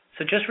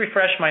 so just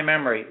refresh my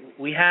memory.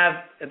 We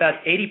have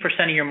about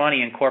 80% of your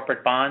money in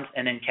corporate bonds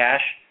and in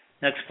cash.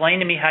 Now explain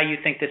to me how you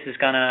think this is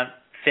going to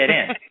fit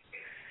in.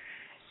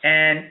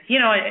 And,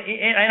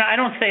 I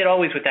don't say it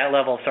always with that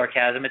level of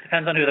sarcasm. It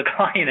depends on who the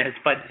client is.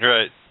 But,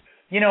 right.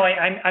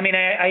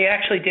 I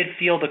actually did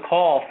field a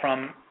call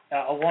from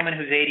a woman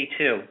who's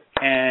 82,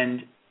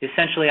 and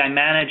essentially I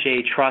manage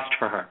a trust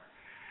for her.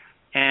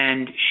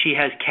 And she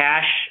has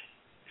cash,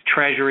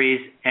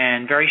 treasuries,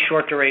 and very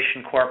short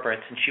duration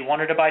corporates, and she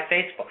wanted to buy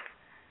Facebook.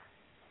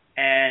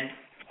 And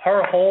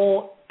her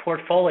whole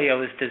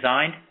portfolio is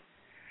designed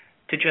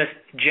to just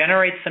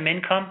generate some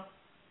income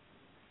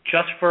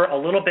just for a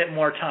little bit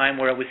more time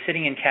where it was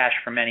sitting in cash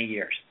for many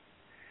years.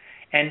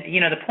 And,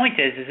 the point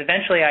is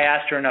eventually I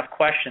asked her enough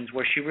questions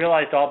where she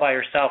realized all by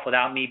herself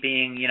without me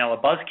being, a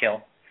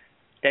buzzkill,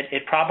 that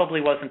it probably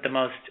wasn't the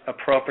most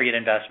appropriate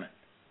investment.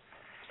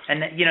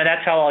 And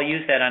that's how I'll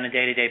use that on a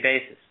day-to-day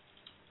basis.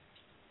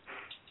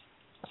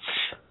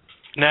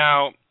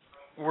 Now,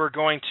 we're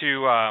going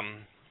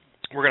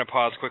to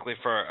pause quickly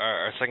for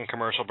our second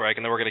commercial break,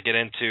 and then we're going to get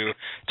into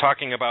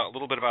talking about a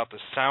little bit about the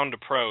sound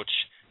approach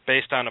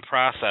based on a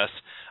process.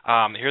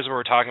 Here's where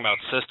we're talking about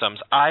systems.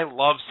 I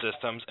love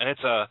systems, and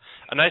it's a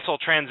nice little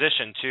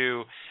transition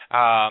to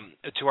our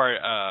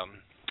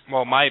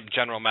my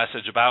general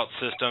message about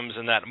systems,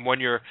 and that when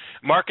your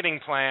marketing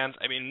plans,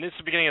 I mean, this is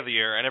the beginning of the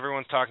year, and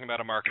everyone's talking about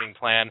a marketing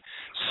plan.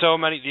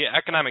 The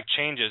economic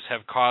changes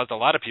have caused a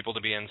lot of people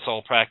to be in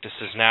sole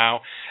practices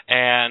now,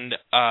 and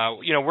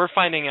we're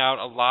finding out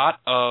a lot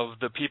of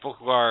the people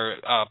who are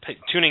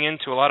tuning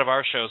into a lot of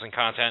our shows and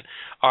content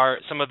are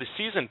some of the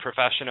seasoned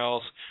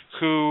professionals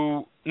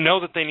who know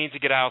that they need to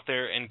get out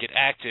there and get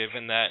active,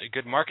 and that a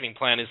good marketing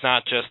plan is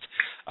not just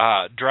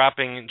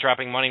dropping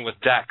money with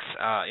decks.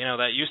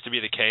 That used to be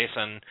the case,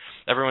 and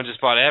everyone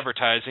just bought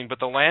advertising. But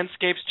the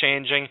landscape's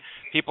changing.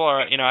 People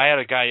are, I had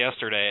a guy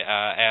yesterday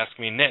ask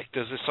me, Nick,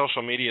 does this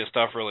social media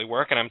stuff really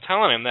work? And I'm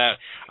telling him that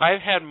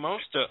I've had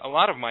a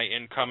lot of my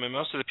income, and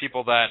most of the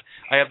people that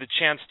I have the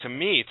chance to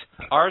meet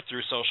are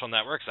through social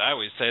networks. I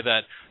always say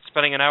that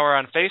spending an hour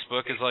on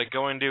Facebook is like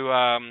going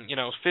to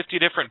 50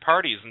 different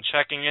parties and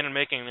checking in and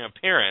making an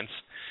appearance.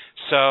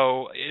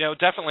 So,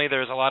 definitely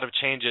there's a lot of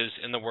changes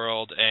in the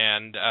world,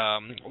 and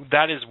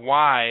that is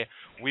why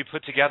we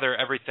put together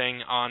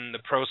everything on the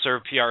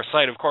ProServe PR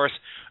site. Of course,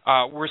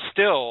 we're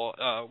still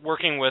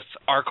working with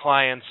our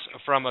clients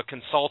from a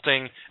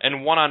consulting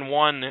and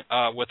one-on-one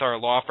with our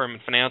law firm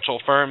and financial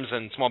firms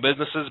and small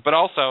businesses, but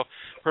also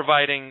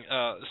providing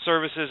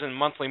services and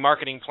monthly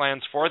marketing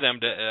plans for them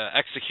to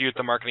execute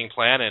the marketing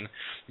plan and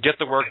get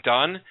the work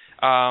done.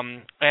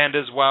 And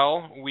as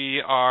well,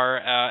 we are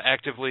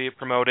actively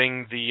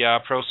promoting the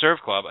ProServe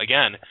Club.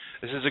 Again,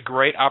 this is a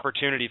great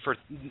opportunity for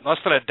less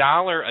than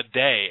 $1 a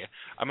day.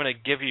 I'm going to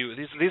give you,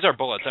 these are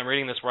bullets. I'm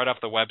reading this right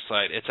off the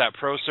website. It's at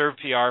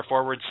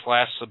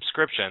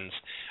ProServePR/subscriptions.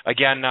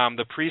 Again,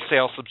 the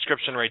pre-sale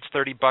subscription rate's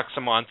 $30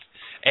 a month.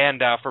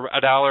 And for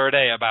 $1 a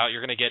day,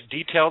 you're going to get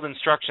detailed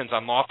instructions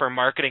on law firm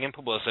marketing and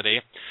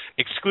publicity,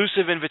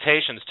 exclusive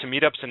invitations to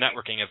meetups and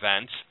networking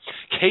events,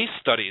 case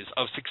studies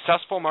of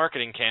successful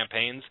marketing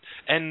campaigns,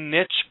 and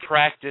niche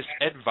practice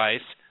advice,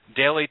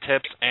 daily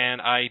tips,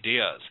 and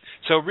ideas.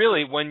 So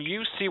really, when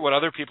you see what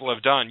other people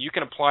have done, you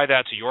can apply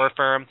that to your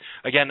firm.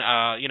 Again,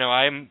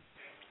 I'm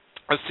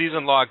a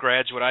seasoned law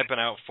graduate. I've been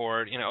out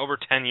for over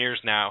 10 years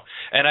now,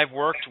 and I've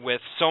worked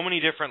with so many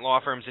different law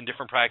firms in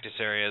different practice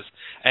areas,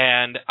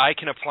 and I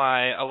can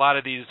apply a lot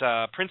of these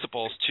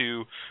principles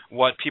to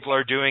what people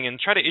are doing and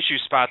try to issue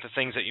spot the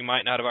things that you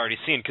might not have already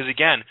seen. Because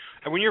again,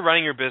 when you're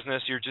running your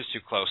business, you're just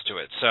too close to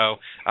it. So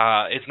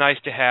it's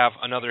nice to have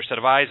another set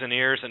of eyes and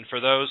ears. And for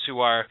those who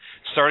are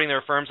starting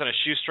their firms on a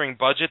shoestring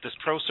budget, this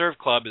ProServe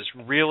Club is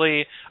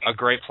really a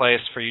great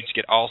place for you to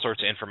get all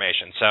sorts of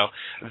information. So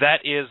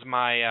that is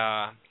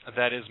my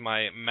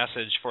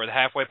message for the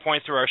halfway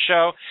point through our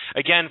show.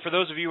 Again, for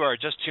those of you who are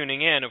just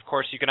tuning in, of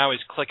course, you can always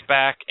click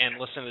back and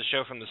listen to the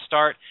show from the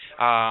start.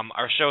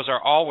 Our shows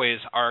are always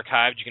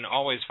archived. You can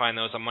always find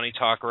those on Money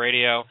Talk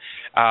Radio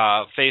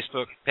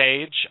Facebook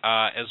page,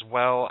 as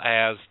well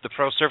as the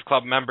ProServe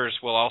Club members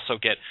will also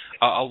get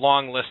a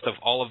long list of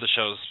all of the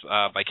shows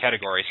by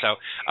category. So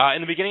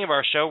in the beginning of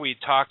our show, we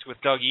talked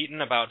with Doug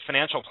Eaton about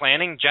financial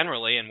planning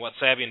generally and what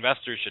savvy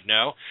investors should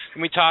know.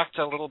 And we talked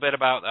a little bit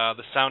about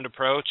the sound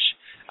approach,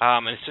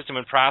 and system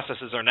and process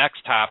is our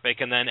next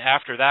topic. And then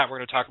after that, we're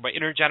going to talk about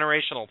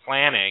intergenerational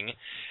planning,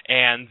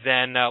 and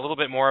then a little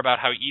bit more about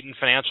how Eaton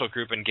Financial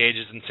Group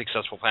engages in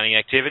successful planning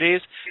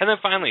activities. And then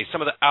finally,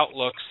 some of the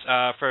outlooks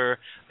for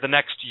the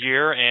next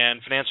year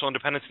and financial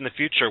independence in the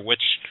future,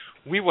 which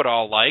we would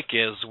all like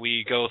as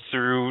we go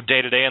through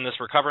day-to-day in this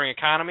recovering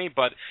economy.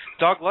 But,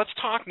 Doug, let's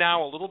talk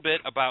now a little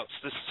bit about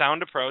this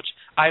sound approach.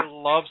 I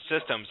love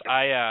systems.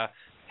 I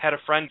had a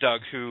friend,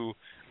 Doug, who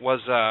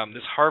was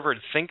this Harvard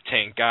think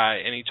tank guy,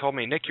 and he told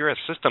me, Nick, you're a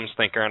systems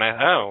thinker.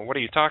 And what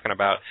are you talking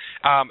about?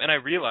 And I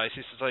realized,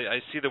 he says,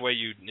 I see the way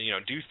you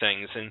do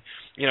things, and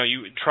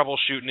you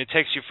troubleshoot, and it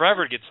takes you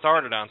forever to get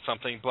started on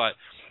something, but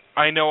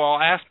I know all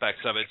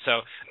aspects of it.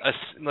 So,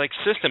 like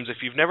systems,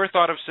 if you've never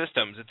thought of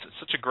systems, it's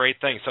such a great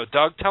thing. So,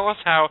 Doug, tell us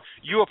how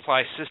you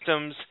apply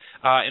systems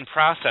and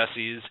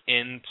processes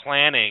in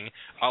planning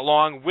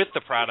along with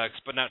the products,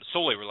 but not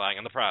solely relying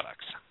on the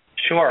products.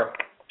 Sure.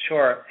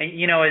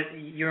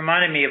 You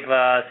reminded me of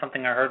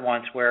something I heard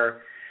once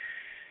where,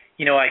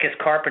 I guess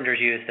carpenters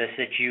use this,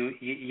 that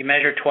you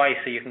measure twice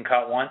so you can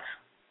cut once.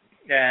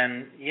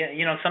 And,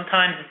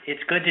 sometimes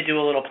it's good to do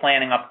a little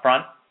planning up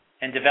front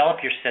and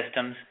develop your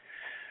systems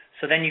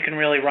so then you can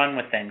really run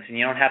with things and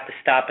you don't have to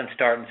stop and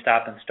start.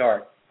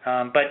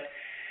 But,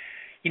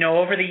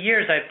 over the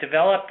years I've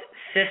developed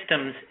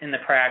systems in the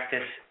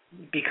practice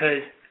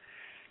because,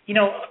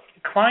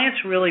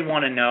 clients really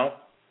want to know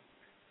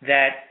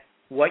that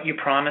what you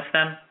promise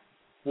them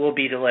will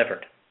be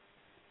delivered.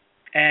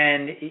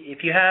 And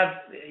if you have,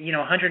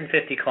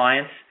 150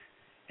 clients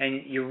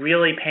and you're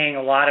really paying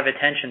a lot of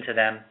attention to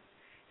them,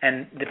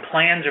 and the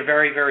plans are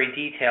very, very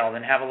detailed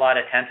and have a lot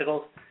of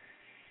tentacles,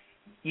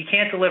 you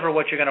can't deliver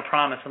what you're going to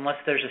promise unless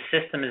there's a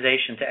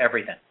systemization to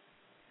everything.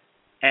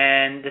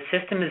 And the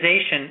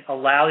systemization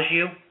allows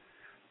you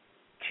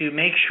to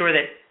make sure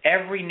that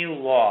every new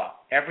law,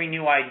 every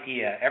new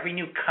idea, every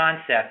new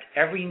concept,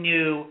 every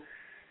nuance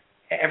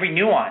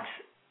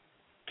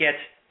gets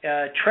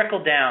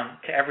trickled down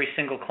to every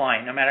single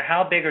client, no matter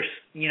how big or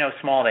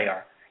small they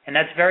are. And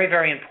that's very,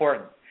 very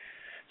important.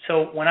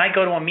 So when I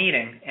go to a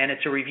meeting, and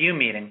it's a review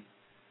meeting,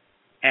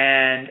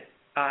 and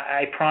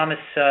I promise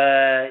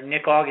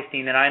Nick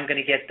Augustine that I'm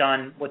going to get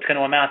done what's going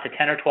to amount to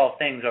 10 or 12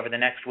 things over the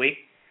next week,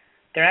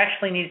 there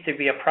actually needs to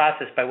be a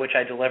process by which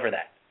I deliver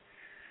that.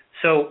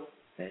 So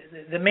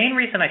the main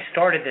reason I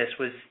started this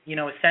was,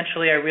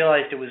 essentially I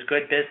realized it was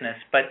good business,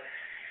 but,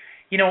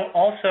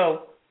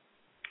 also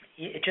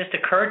it just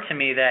occurred to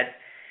me that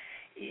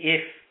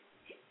if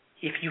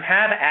you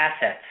have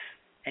assets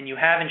and you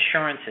have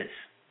insurances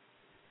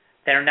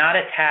that are not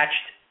attached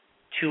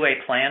to a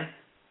plan,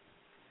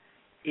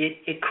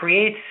 it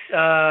creates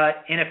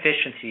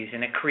inefficiencies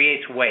and it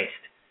creates waste.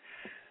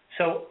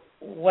 So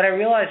what I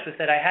realized was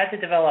that I had to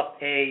develop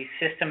a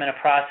system and a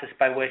process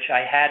by which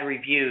I had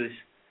reviews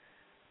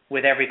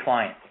with every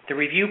client. The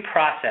review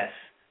process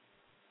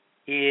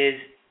is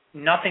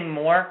nothing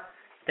more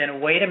than a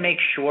way to make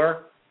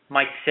sure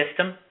my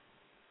system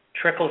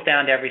trickles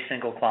down to every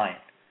single client.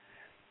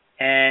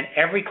 And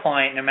every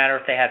client, no matter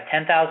if they have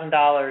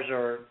 $10,000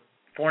 or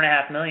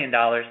 $4.5 million,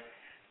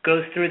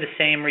 goes through the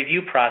same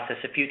review process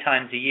a few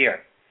times a year.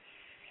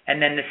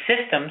 And then the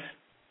systems,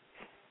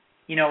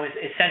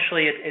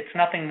 essentially it's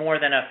nothing more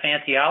than a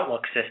fancy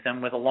Outlook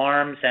system with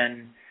alarms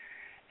and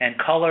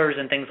colors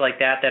and things like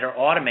that are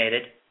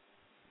automated.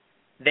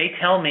 They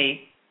tell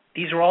me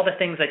these are all the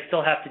things I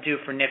still have to do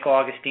for Nick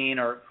Augustine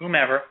or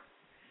whomever,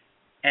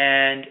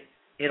 and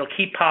it'll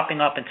keep popping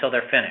up until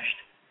they're finished.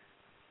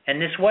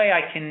 And this way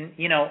I can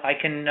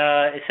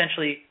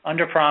essentially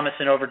underpromise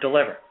and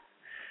overdeliver.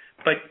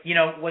 But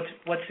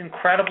what's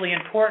incredibly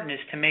important is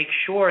to make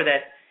sure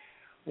that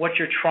what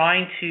you're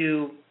trying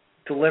to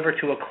deliver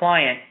to a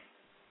client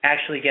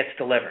actually gets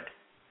delivered.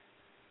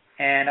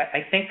 And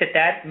I think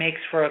that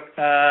makes for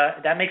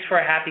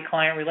a happy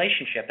client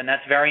relationship, and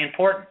that's very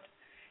important.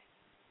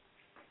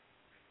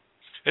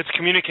 It's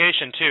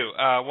communication, too.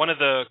 One of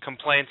the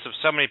complaints of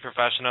so many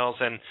professionals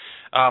and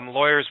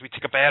lawyers, we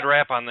take a bad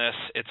rap on this.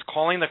 It's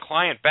calling the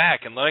client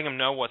back and letting them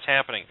know what's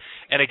happening.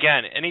 And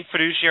again, any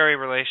fiduciary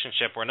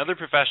relationship where another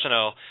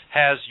professional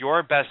has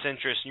your best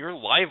interest and your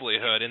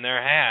livelihood in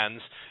their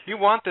hands, you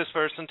want this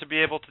person to be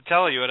able to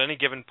tell you at any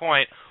given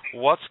point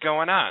what's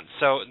going on.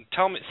 So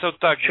tell me,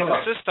 Doug, Sure.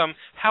 Does the system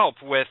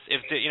help with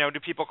do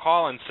people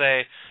call and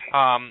say,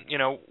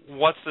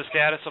 what's the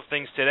status of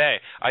things today?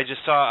 I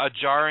just saw a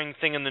jarring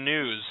thing in the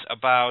news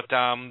about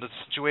the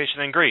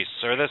situation in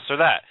Greece or this or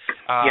that.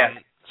 Yes.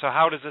 So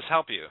how does this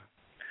help you?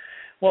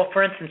 Well,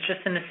 for instance,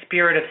 just in the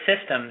spirit of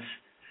systems,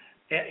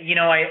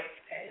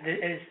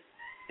 it's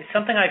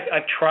something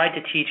I've tried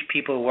to teach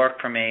people who work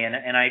for me,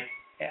 and I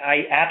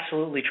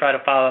absolutely try to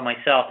follow it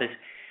myself, is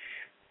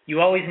you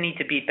always need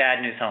to beat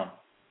bad news home.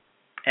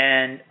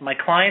 And my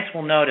clients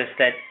will notice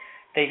that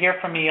they hear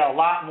from me a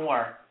lot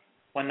more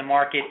when the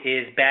market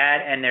is bad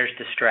and there's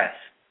distress.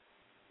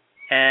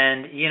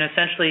 And,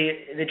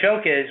 essentially the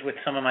joke is with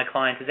some of my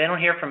clients is they don't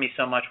hear from me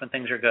so much when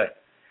things are good.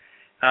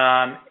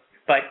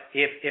 But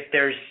if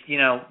there's,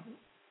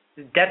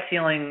 debt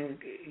ceiling,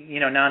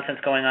 nonsense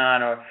going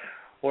on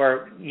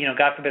or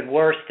God forbid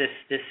worse,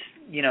 this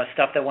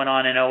stuff that went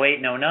on in 2008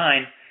 and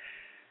 2009,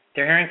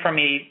 they're hearing from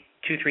me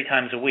 2-3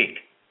 times a week.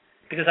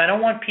 Because I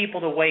don't want people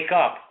to wake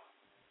up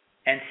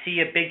and see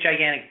a big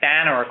gigantic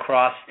banner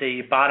across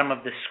the bottom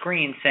of the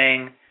screen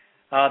saying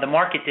the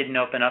market didn't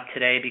open up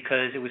today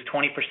because it was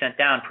 20%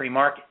 down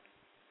pre-market.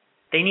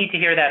 They need to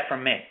hear that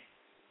from me.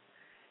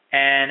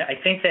 And I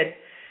think that,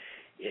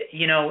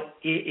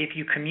 if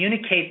you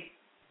communicate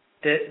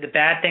the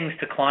bad things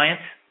to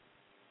clients,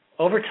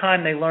 over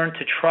time they learn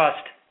to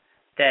trust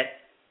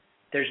that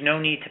there's no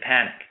need to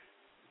panic.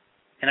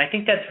 And I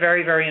think that's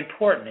very, very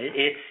important.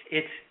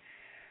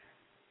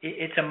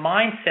 It's a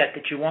mindset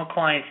that you want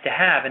clients to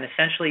have, and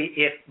essentially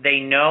if they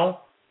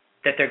know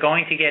that they're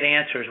going to get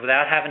answers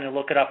without having to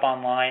look it up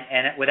online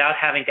and without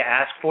having to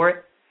ask for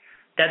it,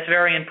 that's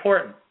very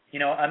important.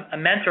 A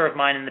mentor of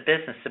mine in the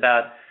business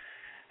about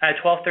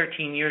 12,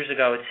 13 years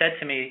ago, it said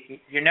to me,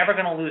 you're never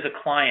going to lose a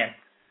client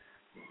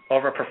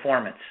over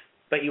performance,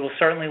 but you will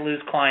certainly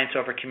lose clients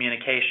over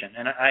communication.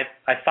 And I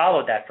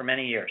followed that for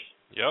many years.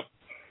 Yep.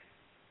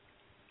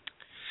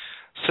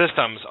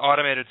 Systems,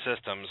 automated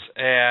systems,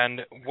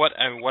 and what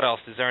else?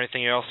 Is there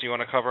anything else you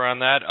want to cover on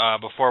that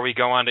before we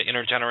go on to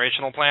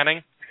intergenerational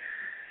planning?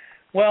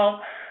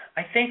 Well,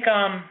 I think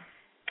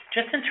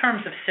just in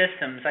terms of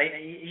systems,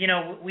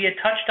 we had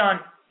touched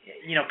on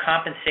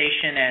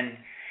compensation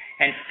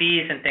and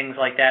fees and things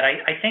like that.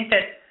 I think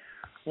that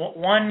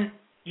one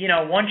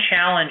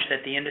challenge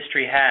that the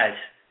industry has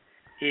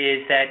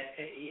is that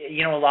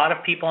a lot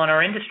of people in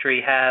our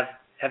industry have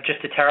have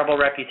just a terrible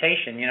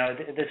reputation.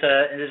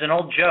 There's an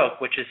old joke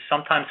which is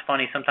sometimes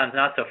funny, sometimes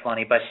not so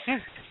funny, but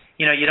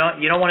you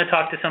don't want to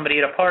talk to somebody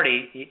at a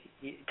party.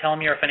 You tell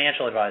them you're a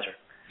financial advisor.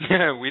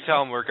 Yeah, we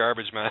tell them we're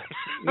garbage men.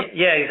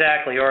 Yeah,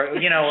 exactly. Or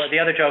the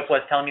other joke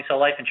was tell them you sell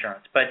life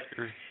insurance. But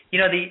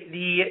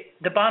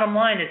the bottom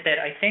line is that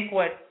I think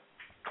what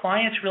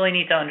clients really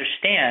need to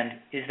understand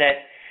is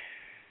that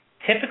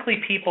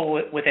typically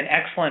people with an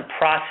excellent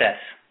process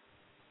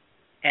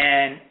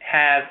and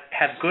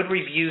have good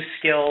review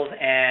skills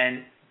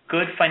and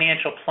good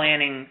financial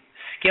planning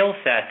skill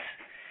sets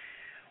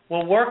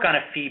will work on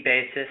a fee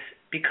basis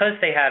because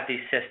they have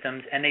these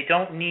systems and they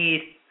don't need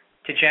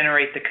to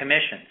generate the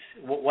commissions.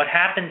 What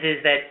happens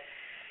is that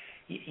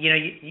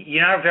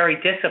you're not very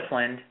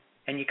disciplined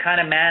and you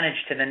kind of manage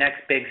to the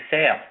next big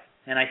sale.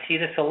 And I see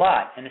this a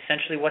lot. And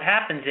essentially what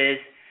happens is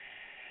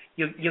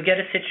you'll get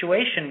a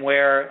situation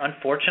where,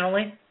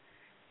 unfortunately,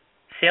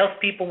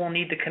 salespeople will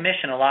need the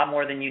commission a lot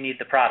more than you need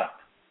the product.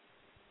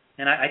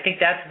 And I think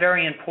that's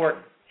very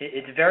important.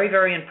 It's very,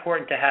 very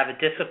important to have a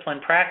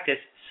disciplined practice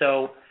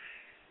so,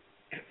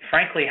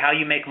 frankly, how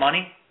you make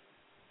money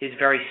is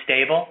very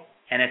stable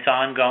and it's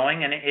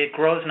ongoing and it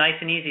grows nice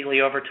and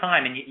easily over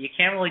time. And you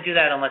can't really do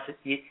that unless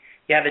you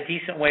have a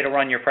decent way to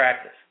run your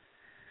practice.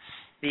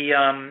 The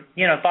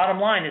bottom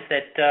line is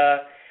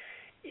that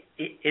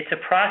it's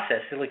a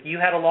process. Like you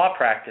had a law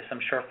practice, I'm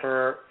sure,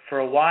 for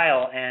a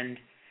while, and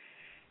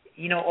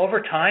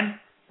over time,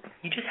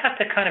 you just have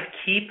to kind of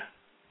keep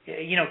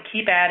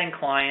adding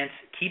clients,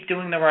 keep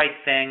doing the right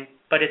thing,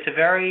 but it's a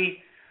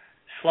very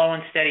slow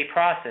and steady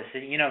process. Do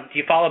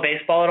you follow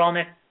baseball at all,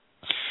 Nick?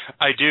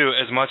 I do,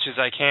 as much as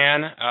I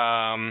can.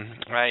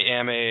 I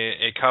am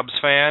a Cubs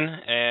fan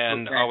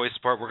and always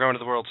support. We're going to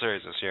the World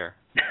Series this year.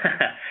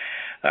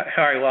 All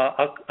right.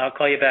 Well, I'll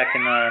call you back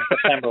in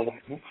September.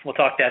 We'll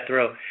talk that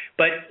through.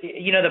 But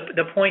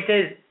the point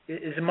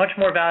is a much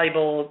more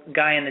valuable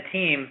guy in the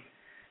team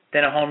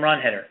than a home run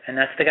hitter, and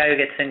that's the guy who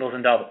gets singles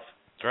and doubles.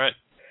 That's right.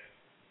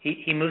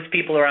 He moves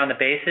people around the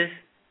bases.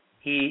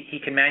 He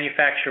can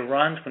manufacture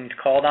runs when he's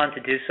called on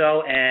to do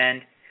so,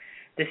 and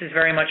this is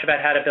very much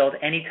about how to build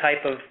any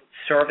type of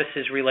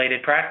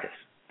services-related practice.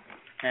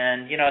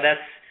 And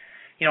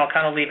I'll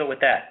kind of leave it with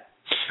that.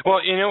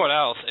 Well, you know what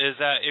else is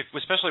that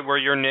especially where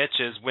your niche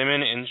is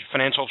women in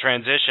financial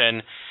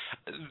transition,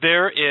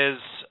 there is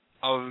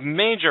a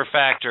major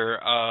factor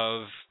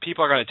of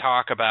people are going to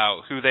talk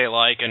about who they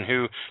like and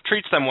who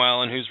treats them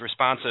well and who's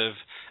responsive.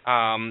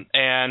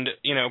 And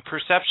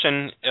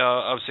perception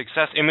of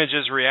success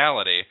images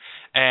reality.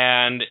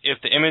 And if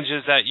the image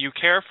is that you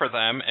care for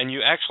them and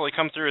you actually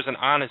come through as an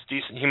honest,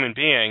 decent human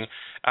being,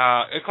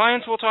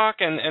 clients will talk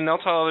and they'll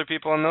tell other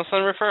people and they'll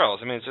send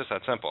referrals. I mean, it's just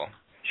that simple.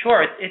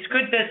 Sure, it's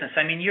good business.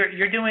 I mean,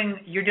 you're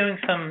doing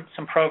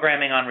some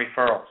programming on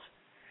referrals,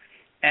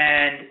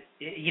 and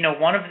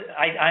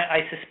I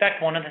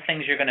suspect one of the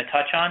things you're going to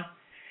touch on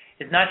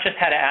is not just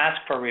how to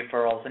ask for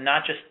referrals and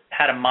not just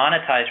how to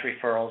monetize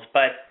referrals,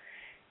 but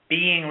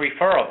being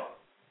referable.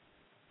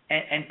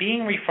 And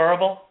being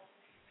referable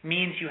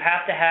means you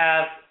have to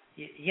have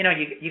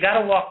you got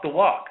to walk the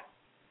walk,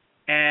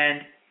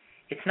 and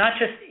it's not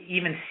just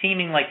even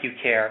seeming like you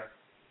care.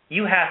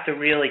 You have to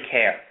really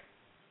care.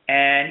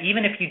 And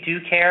even if you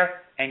do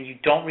care and you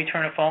don't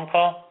return a phone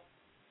call,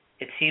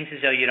 it seems as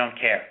though you don't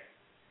care.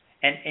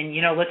 And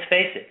let's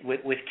face it,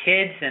 with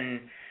kids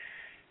and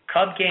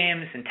Cub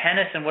games and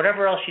tennis and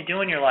whatever else you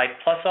do in your life,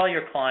 plus all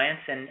your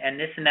clients and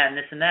this and that and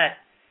this and that,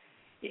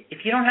 if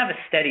you don't have a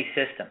steady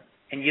system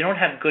and you don't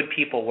have good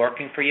people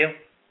working for you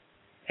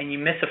and you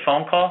miss a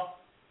phone call,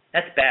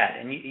 that's bad.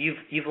 And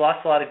you've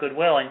lost a lot of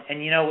goodwill. And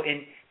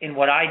in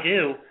what I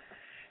do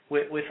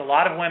with a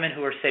lot of women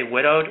who are, say,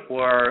 widowed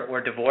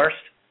or divorced,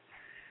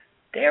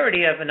 they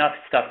already have enough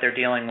stuff they're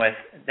dealing with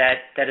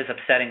that is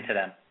upsetting to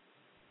them.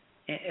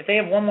 If they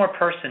have one more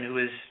person who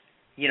has,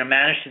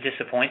 managed to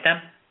disappoint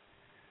them,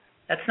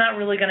 that's not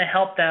really going to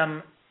help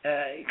them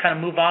kind of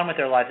move on with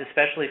their lives,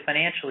 especially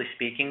financially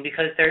speaking,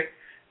 because they're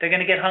going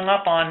to get hung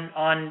up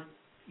on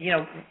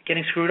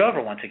getting screwed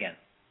over once again.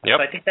 Yep.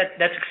 So I think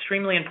that's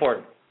extremely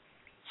important.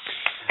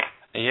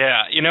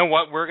 Yeah, you know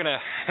what?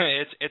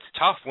 It's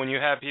tough when you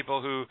have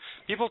people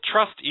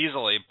trust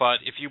easily,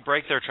 but if you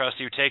break their trust,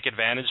 you take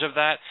advantage of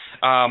that.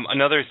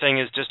 Another thing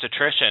is just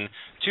attrition.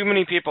 Too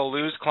many people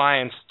lose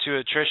clients to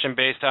attrition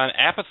based on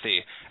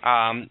apathy.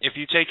 If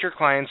you take your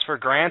clients for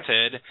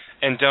granted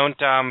and don't,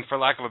 for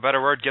lack of a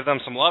better word, give them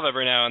some love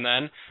every now and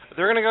then,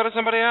 they're going to go to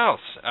somebody else.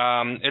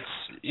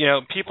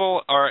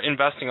 People are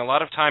investing a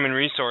lot of time and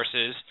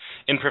resources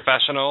in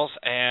professionals,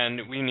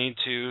 and we need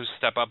to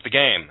step up the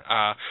game.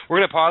 We're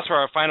going to pause for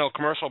our final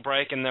commercial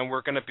break, and then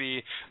we're going to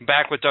be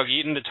back with Doug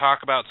Eaton to talk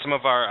about some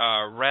of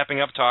our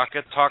wrapping up talk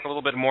a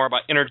little bit more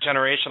about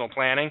intergenerational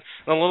planning,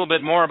 and a little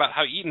bit more about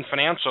how Eaton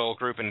Financial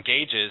Group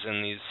engages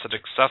in these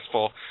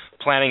successful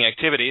planning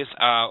activities.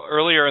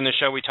 Earlier in the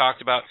show, we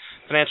talked about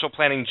financial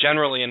planning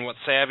generally and what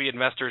savvy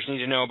investors need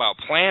to know about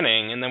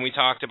planning, and then we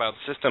talked about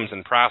systems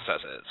and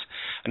processes.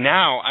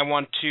 Now, I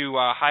want to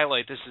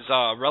highlight, this is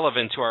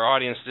relevant to our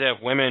audience today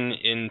of women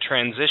in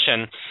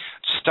transition,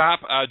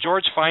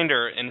 George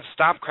Finder and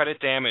Stop Credit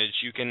Damage.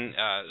 You can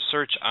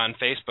search on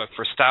Facebook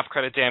for Stop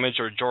Credit Damage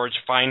or George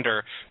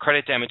Finder,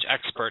 Credit Damage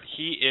Expert.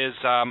 He is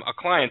a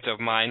client of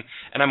mine,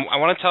 and I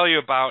want to tell you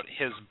about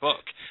his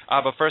book.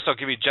 But first, I'll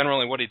give you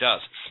generally what he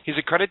does. He's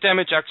a credit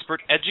damage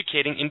expert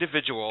educating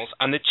individuals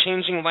on the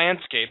changing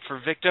landscape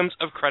for victims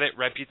of credit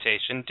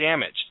reputation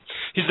damage.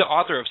 He's the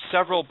author of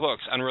several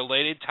books on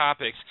related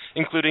topics,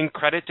 including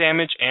credit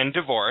damage and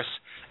divorce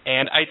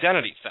and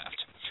identity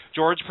theft.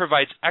 George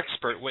provides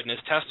expert witness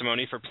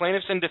testimony for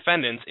plaintiffs and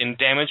defendants in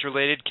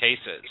damage-related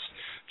cases.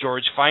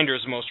 George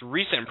Finder's most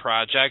recent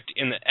project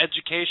in the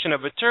education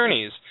of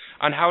attorneys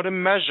on how to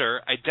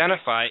measure,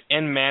 identify,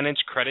 and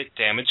manage credit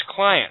damage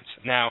clients.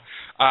 Now,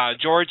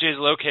 George is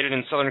located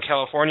in Southern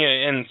California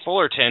in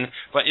Fullerton,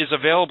 but is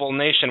available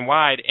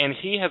nationwide, and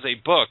he has a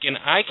book, and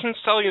I can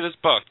sell you this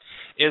book.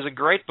 It is a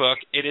great book.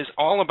 It is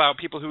all about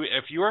people who,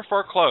 if you are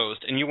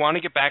foreclosed and you want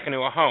to get back into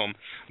a home,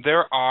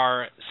 there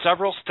are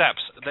several steps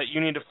that you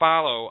need to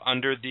follow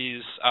under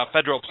these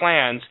federal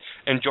plans,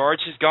 and George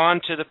has gone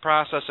to the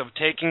process of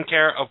taking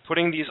care of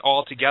putting these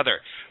all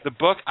together. The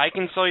book, I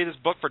can sell you this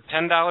book for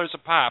 $10 a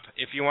pop.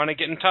 If you want to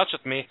get in touch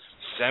with me,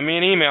 send me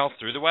an email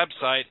through the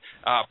website,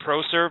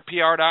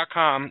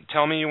 proservepr.com.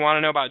 Tell me you want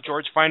to know about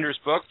George Finder's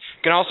book.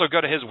 You can also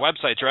go to his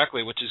website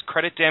directly, which is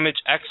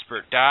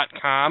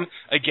creditdamageexpert.com.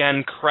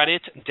 Again,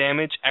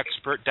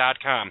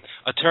 creditdamageexpert.com.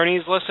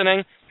 Attorneys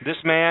listening,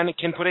 this man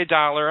can put a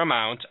dollar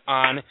amount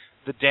on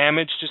the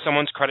damage to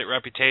someone's credit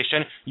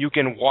reputation. You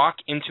can walk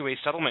into a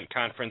settlement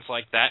conference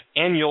like that,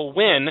 and you'll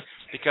win,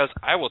 because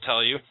I will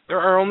tell you,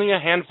 there are only a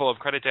handful of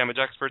credit damage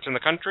experts in the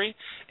country,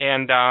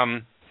 and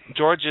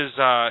George is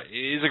a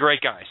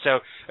great guy. So,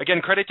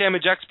 again,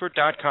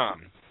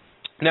 creditdamageexpert.com.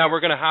 Now we're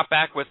going to hop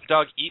back with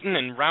Doug Eaton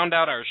and round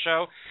out our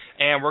show,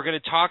 and we're going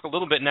to talk a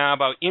little bit now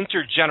about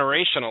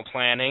intergenerational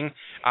planning,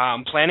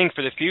 planning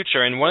for the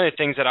future. And one of the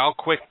things that I'll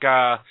quick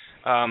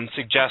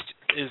suggest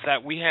is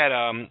that we had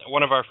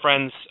one of our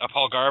friends,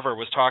 Paul Garver,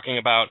 was talking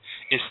about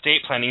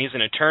estate planning. He's an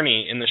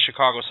attorney in the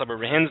Chicago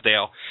suburb of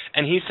Hinsdale,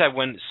 and he said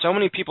when so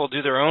many people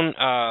do their own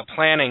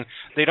planning,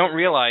 they don't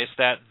realize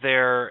that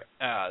their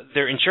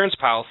insurance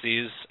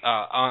policies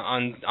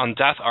on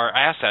death are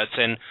assets,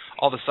 and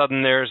all of a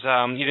sudden there's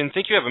you didn't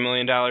think you have $1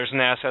 million in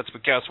assets,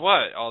 but guess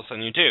what? All of a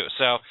sudden you do.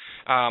 So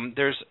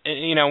there's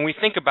when we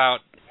think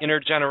about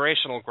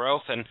intergenerational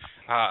growth and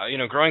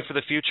growing for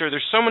the future,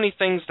 there's so many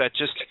things that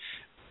just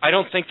I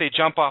don't think they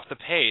jump off the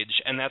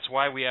page, and that's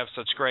why we have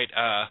such great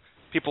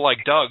people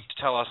like Doug to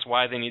tell us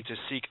why they need to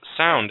seek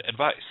sound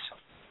advice.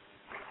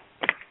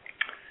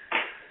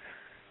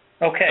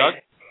 Okay. Doug?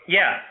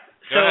 Yeah.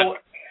 Go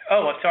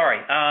ahead. Sorry.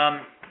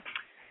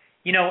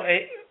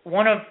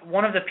 One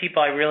of the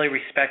people I really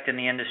respect in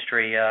the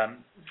industry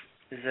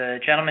is a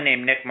gentleman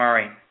named Nick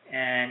Murray,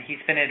 and he's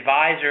been an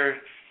advisor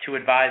to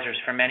advisors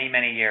for many,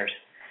 many years.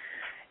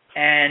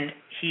 And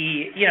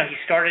he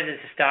started as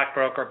a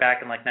stockbroker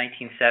back in like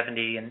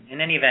 1970, and in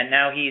any event,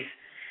 now he's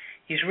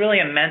really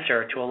a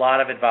mentor to a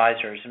lot of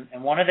advisors.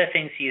 And one of the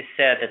things he has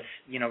said that's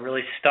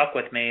really stuck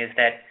with me is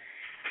that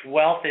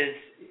wealth is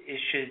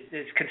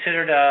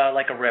considered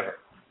like a river,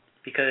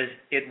 because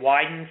it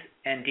widens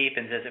and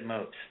deepens as it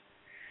moves.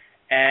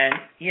 And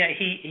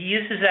he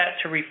uses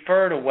that to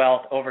refer to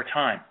wealth over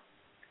time.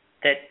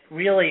 That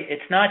really,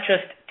 it's not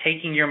just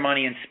taking your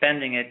money and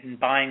spending it and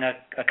buying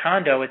a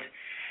condo.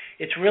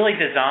 It's really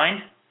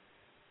designed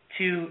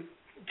to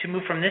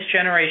move from this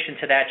generation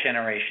to that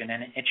generation,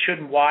 and it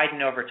should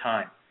widen over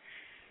time.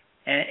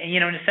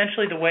 And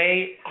essentially the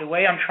way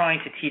I'm trying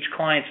to teach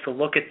clients to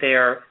look at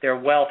their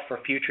wealth for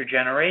future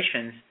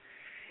generations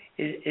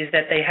is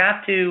that they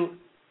have to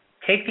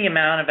take the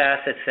amount of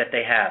assets that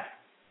they have,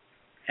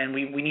 and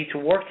we need to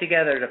work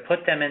together to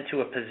put them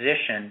into a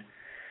position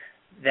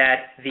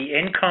that the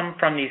income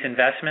from these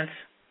investments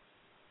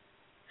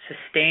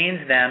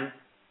sustains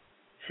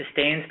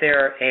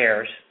their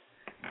heirs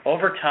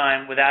over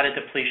time without a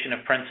depletion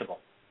of principal.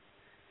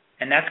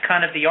 And that's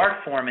kind of the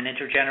art form in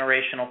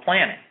intergenerational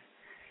planning.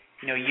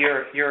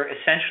 You're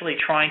essentially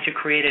trying to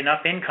create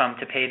enough income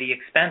to pay the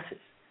expenses.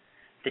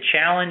 The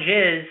challenge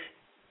is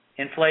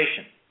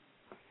inflation.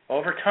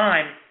 Over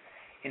time,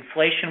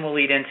 inflation will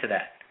lead into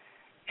that.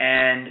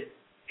 And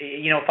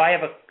if I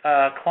have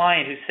a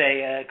client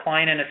a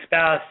client and a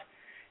spouse,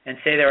 and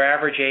say their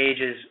average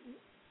age is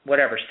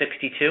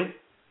 62,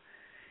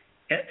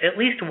 at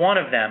least one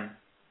of them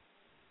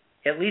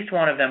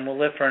will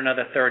live for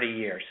another 30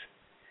 years.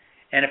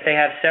 And if they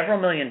have several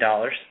 $1 million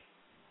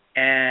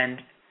and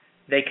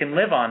they can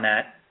live on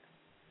that,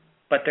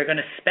 but they're going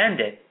to spend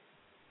it,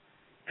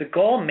 the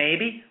goal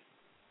maybe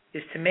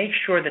is to make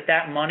sure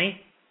that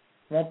money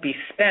won't be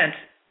spent,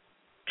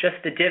 just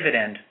the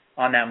dividend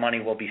on that money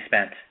will be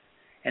spent.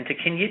 And to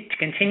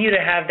continue to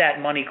have that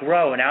money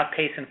grow and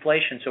outpace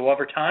inflation, so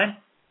over time,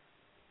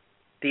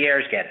 the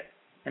heirs get it.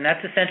 And that's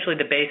essentially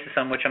the basis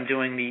on which I'm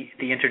doing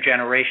the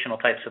intergenerational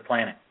types of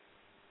planning.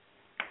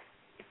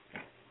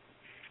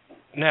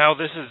 Now,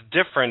 this is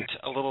different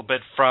a little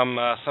bit from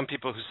some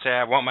people who say,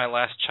 I want my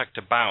last check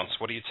to bounce.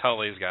 What do you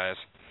tell these guys?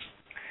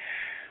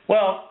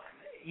 Well,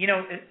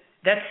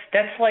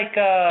 that's like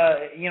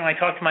I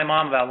talked to my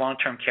mom about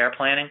long-term care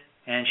planning,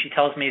 and she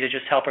tells me to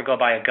just help her go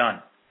buy a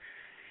gun.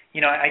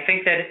 I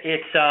think that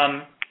it's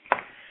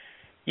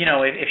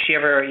if she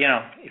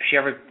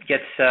ever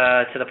gets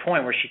to the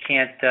point where she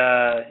can't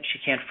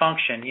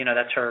function,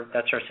 that's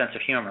her sense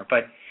of humor.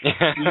 But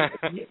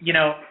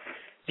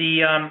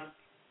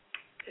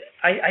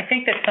I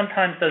think that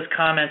sometimes those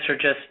comments are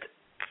just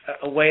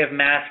a way of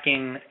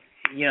masking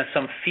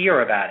some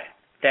fear about it.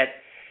 That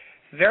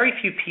very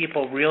few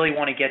people really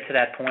want to get to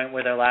that point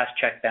where their last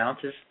check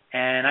bounces,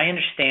 and I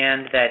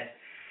understand that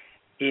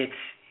it's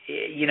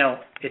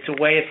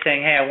a way of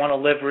saying, hey, I want to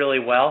live really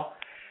well.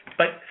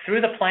 But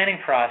through the planning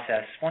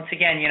process, once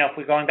again, if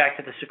we're going back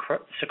to the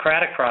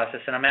Socratic process,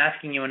 and I'm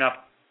asking you enough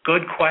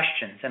good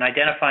questions and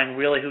identifying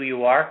really who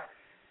you are,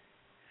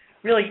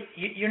 really,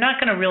 you're not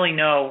going to really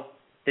know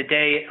the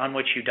day on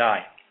which you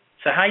die.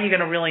 So how are you going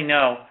to really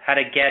know how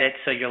to get it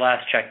so your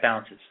last check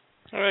bounces?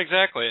 Well,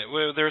 exactly.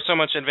 There's so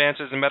much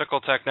advances in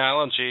medical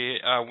technology.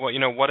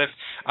 What if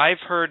I've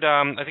heard?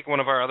 I think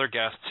one of our other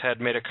guests had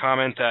made a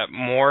comment that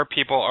more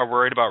people are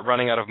worried about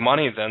running out of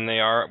money than they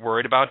are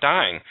worried about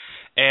dying.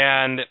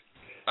 And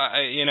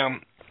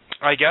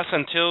I guess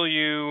until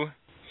you,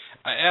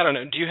 I don't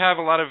know. Do you have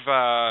a lot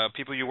of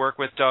people you work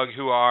with, Doug,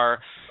 who are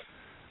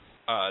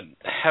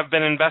have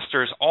been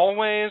investors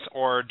always,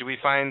 or do we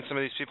find some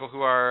of these people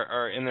who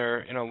are in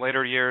their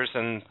later years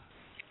and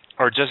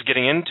are just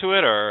getting into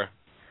it, or?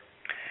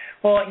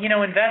 Well,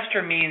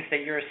 investor means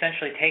that you're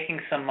essentially taking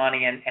some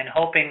money and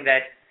hoping that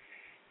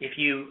if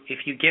you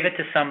give it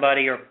to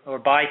somebody or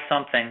buy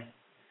something,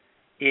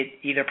 it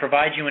either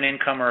provides you an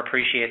income or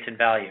appreciates in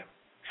value.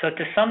 So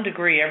to some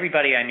degree,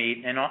 everybody I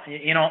meet, and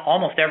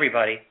almost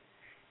everybody,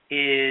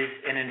 is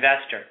an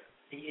investor.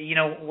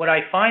 What I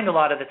find a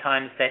lot of the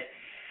time is that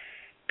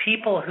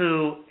people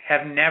who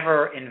have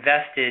never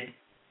invested,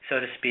 so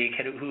to speak,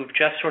 who've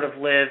just sort of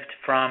lived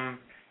from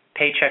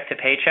paycheck to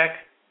paycheck,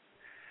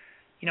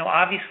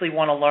 obviously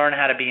want to learn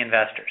how to be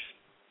investors.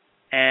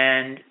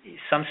 And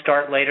some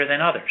start later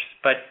than others.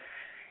 But,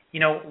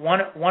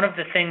 one of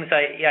the things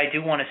I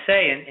do want to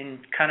say in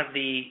kind of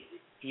the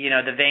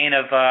vein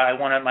of I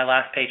wanted my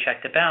last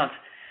paycheck to bounce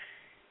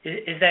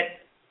is that,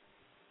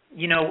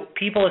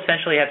 people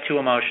essentially have two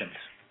emotions,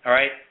 all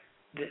right?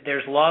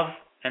 There's love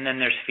and then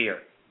there's fear.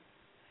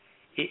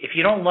 If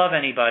you don't love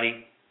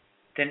anybody,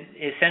 then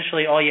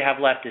essentially all you have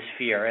left is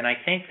fear. And I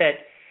think that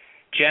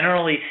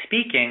generally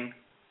speaking,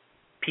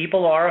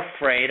 people are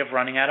afraid of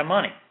running out of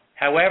money.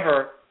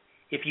 However,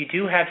 if you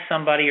do have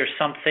somebody or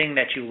something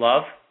that you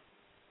love,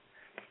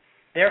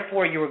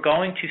 therefore you are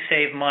going to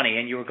save money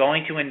and you are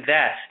going to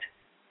invest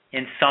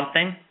in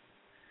something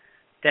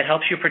that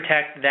helps you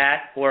protect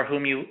that or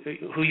who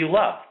you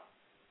love.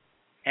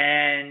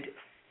 And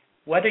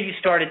whether you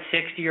start at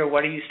 60 or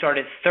whether you start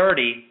at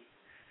 30,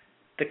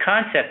 the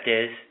concept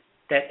is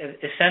that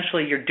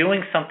essentially you're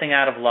doing something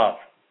out of love.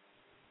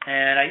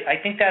 And I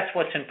think that's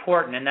what's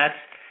important, and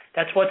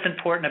that's what's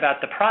important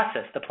about the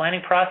process. The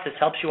planning process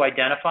helps you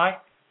identify,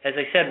 as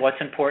I said,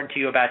 what's important to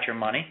you about your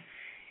money.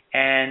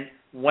 And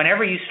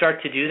whenever you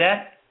start to do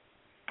that,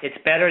 it's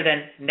better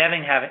than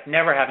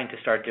never having to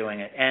start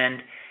doing it.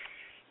 And,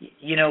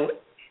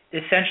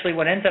 essentially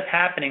what ends up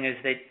happening is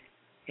that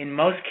in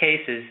most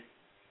cases,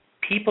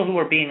 people who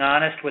are being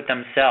honest with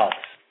themselves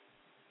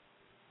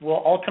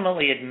will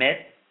ultimately admit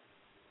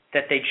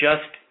that they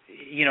just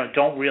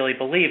don't really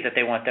believe that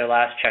they want their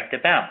last check to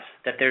bounce,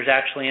 that there's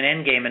actually an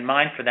end game in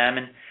mind for them.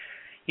 And,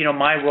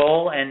 my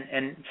role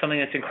and something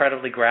that's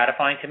incredibly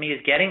gratifying to me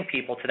is getting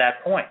people to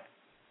that point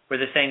where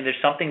they're saying there's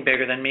something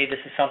bigger than me. This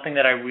is something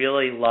that I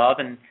really love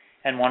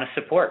and want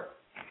to support.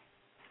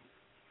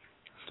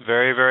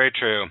 Very, very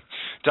true.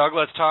 Doug,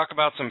 let's talk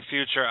about some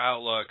future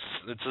outlooks.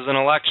 This is an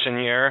election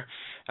year.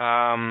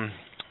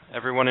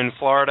 Everyone in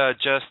Florida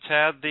just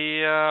had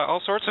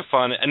all sorts of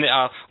fun. And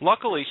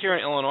luckily here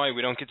in Illinois,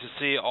 we don't get to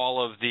see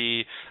all of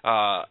the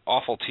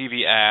awful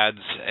TV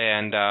ads,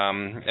 and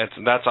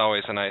that's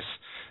always a nice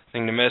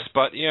thing to miss.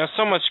 But,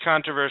 so much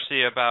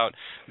controversy about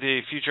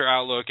the future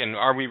outlook, and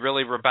are we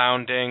really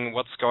rebounding?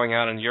 What's going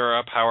on in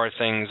Europe? How are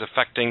things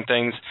affecting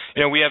things?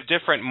 We have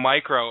different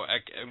micro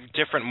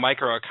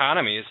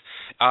economies.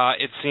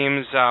 It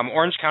seems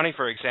Orange County,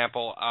 for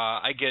example,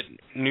 I get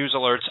news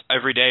alerts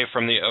every day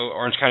from the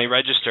Orange County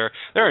Register.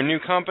 There are new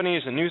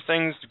companies and new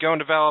things to go and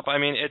develop. I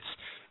mean, it's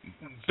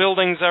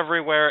buildings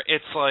everywhere.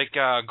 It's like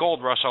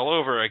gold rush all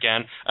over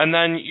again. And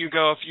then you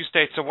go a few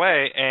states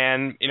away,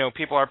 and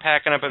people are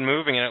packing up and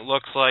moving, and it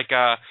looks like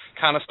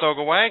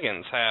Conestoga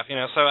wagons have.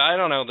 So I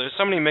don't know. There's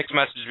so many mixed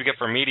messages we get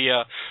from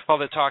media. All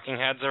the talking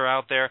heads are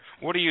out there.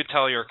 What do you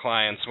tell your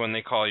clients when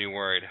they call you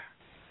worried?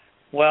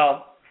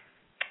 Well,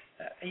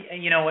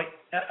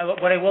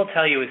 what I will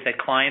tell you is that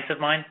clients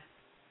of mine,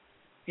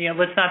 I don't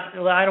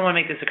want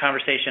to make this a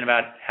conversation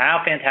about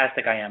how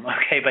fantastic I am,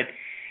 okay, but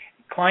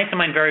clients of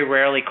mine very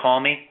rarely call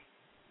me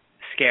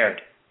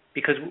scared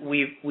because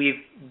we've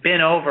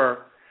been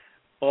over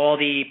all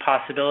the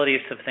possibilities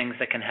of things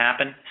that can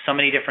happen so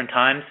many different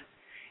times,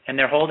 and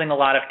they're holding a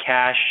lot of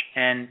cash,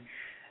 and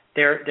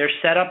they're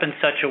set up in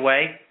such a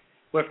way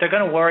where if they're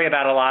going to worry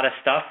about a lot of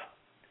stuff,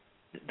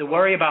 the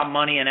worry about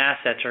money and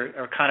assets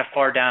are kind of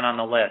far down on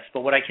the list.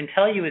 But what I can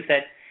tell you is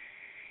that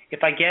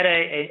if I get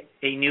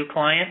a new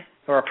client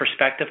or a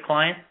prospective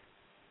client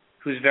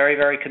who's very,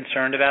 very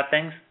concerned about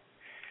things,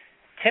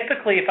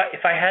 typically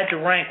if I had to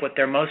rank what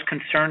they're most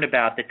concerned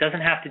about that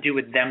doesn't have to do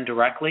with them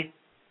directly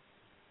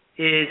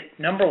is,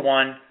 number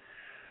one,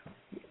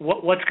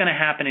 what's going to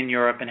happen in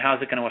Europe and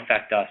how's it going to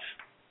affect us?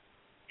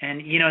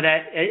 And,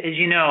 that, as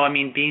you know,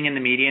 being in the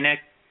media, Nick,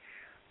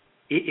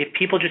 if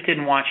people just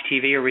didn't watch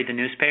TV or read the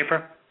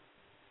newspaper,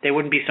 they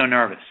wouldn't be so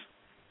nervous.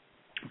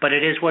 But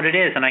it is what it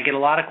is, and I get a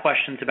lot of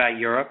questions about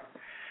Europe.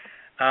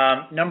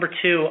 Number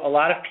two, a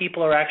lot of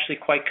people are actually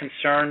quite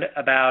concerned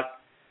about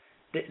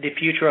the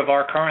future of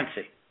our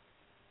currency.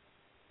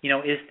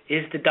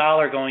 Is the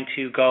dollar going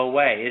to go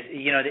away?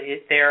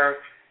 Their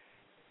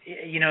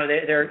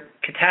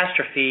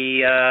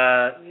catastrophe.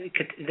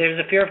 There's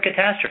a fear of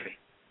catastrophe,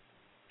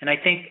 and I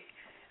think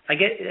I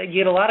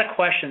get a lot of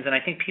questions, and I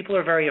think people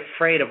are very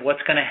afraid of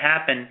what's going to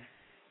happen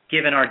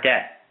given our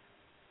debt.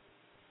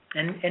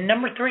 And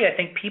number three, I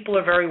think people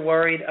are very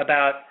worried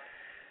about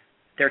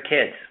their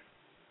kids.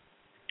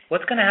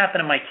 What's going to happen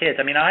to my kids?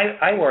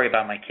 I worry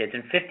about my kids.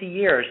 In 50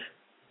 years,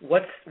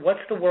 what's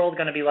the world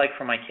going to be like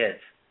for my kids?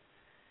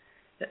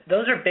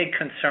 Those are big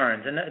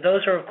concerns, and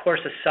those are, of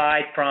course,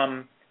 aside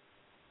from,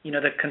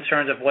 the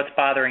concerns of what's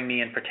bothering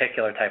me in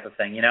particular type of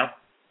thing,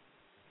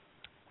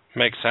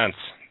 Makes sense.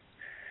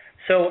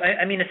 So,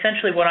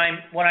 essentially what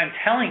I'm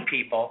telling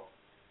people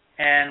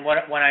and what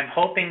I'm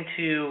hoping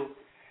to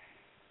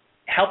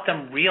help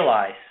them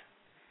realize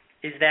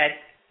is that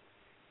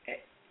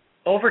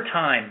over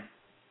time,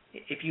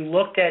 if you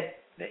looked at,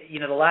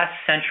 the last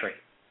century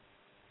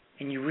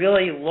and you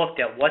really looked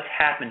at what's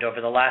happened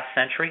over the last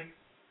century,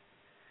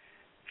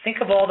 think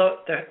of all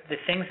the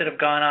things that have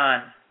gone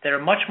on that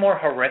are much more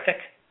horrific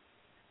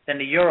than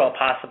the euro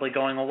possibly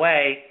going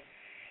away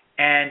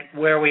and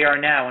where we are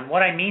now. And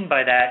what I mean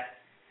by that,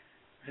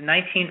 in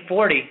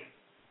 1940,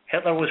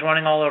 Hitler was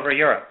running all over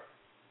Europe.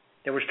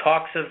 There was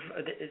talks of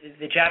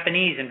the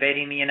Japanese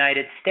invading the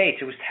United States.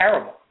 It was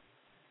terrible.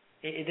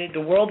 The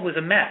world was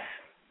a mess.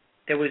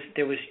 There was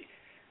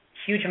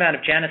huge amount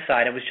of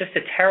genocide. It was just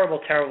a terrible,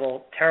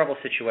 terrible, terrible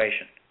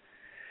situation.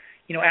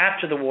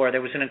 After the war,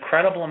 there was an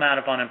incredible amount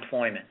of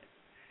unemployment.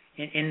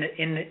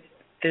 In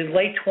the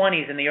late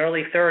 20s and the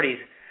early 30s,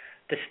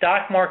 the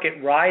stock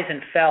market rise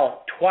and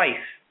fell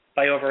twice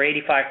by over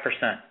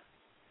 85%.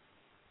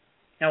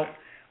 Now,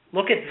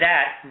 look at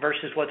that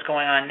versus what's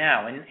going on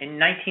now. In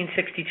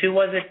 1962,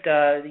 was it?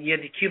 You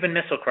had the Cuban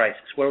Missile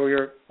Crisis, where we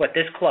were,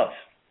 this close.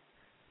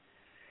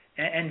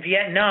 And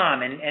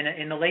Vietnam, and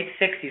in the late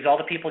 60s, all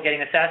the people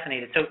getting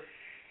assassinated. So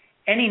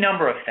any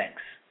number of things.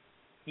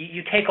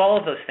 You take all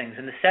of those things.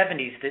 In the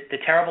 70s, the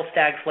terrible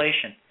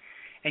stagflation,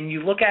 and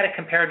you look at it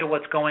compared to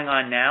what's going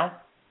on now,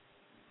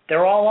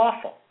 they're all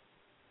awful.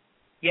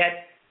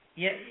 Yet,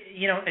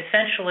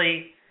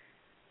 essentially,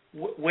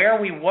 where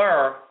we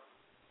were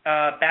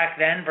back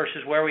then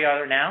versus where we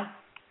are now,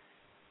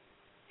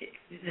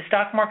 the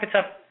stock market's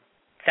up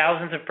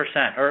thousands of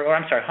percent, or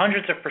I'm sorry,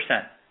 hundreds of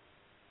percent.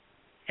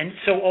 And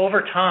so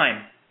over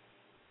time,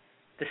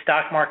 the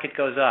stock market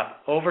goes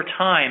up. Over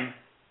time,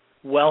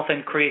 wealth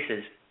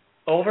increases.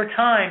 Over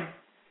time,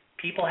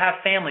 people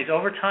have families.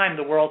 Over time,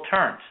 the world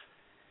turns.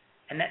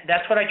 And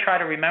that's what I try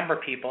to remind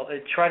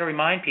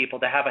people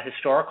to have a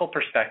historical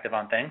perspective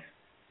on things,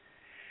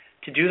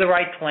 to do the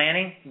right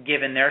planning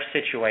given their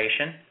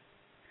situation,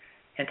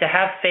 and to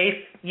have faith,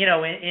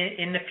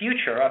 in the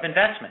future of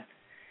investment.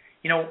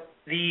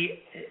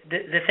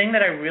 The thing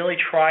that I really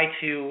try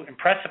to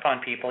impress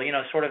upon people,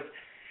 sort of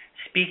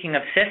speaking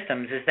of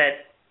systems, is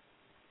that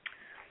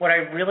what I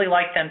really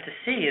like them to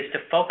see is to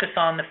focus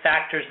on the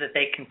factors that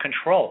they can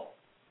control.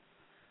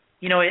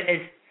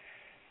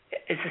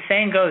 As the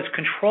saying goes,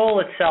 control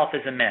itself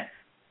is a myth.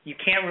 You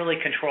can't really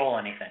control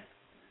anything.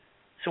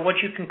 So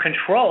what you can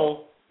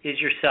control is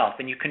yourself,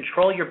 and you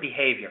control your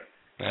behavior.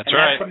 That's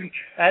right.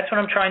 That's what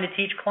I'm trying to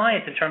teach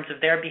clients in terms of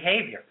their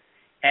behavior.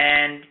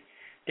 And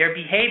their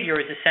behavior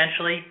is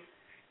essentially,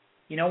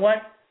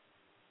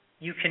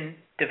 you can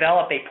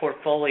develop a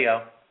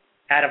portfolio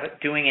out of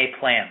doing a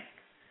plan.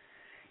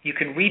 You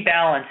can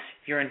rebalance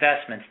your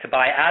investments to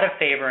buy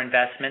out-of-favor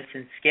investments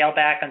and scale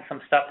back on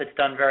some stuff that's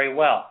done very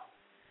well.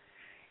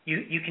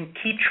 You can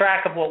keep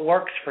track of what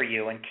works for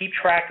you and keep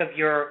track of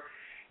your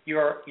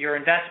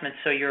investments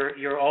so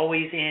you're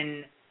always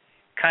in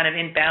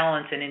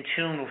balance and in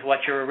tune with what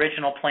your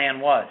original plan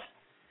was.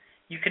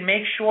 You can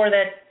make sure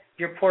that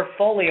your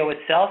portfolio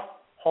itself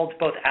holds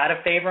both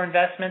out-of-favor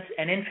investments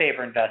and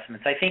in-favor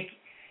investments. I think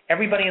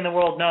everybody in the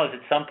world knows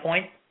at some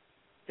point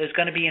there's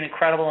going to be an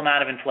incredible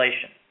amount of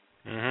inflation.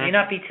 Mm-hmm. May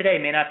not be today,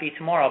 may not be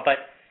tomorrow, but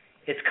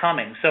it's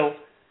coming. So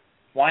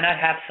why not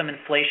have some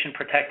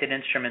inflation-protected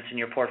instruments in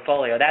your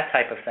portfolio, that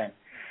type of thing.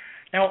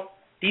 Now,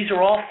 these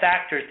are all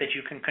factors that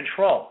you can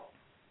control.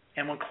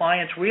 And when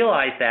clients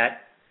realize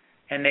that,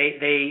 and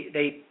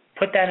they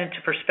put that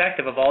into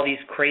perspective of all these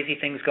crazy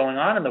things going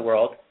on in the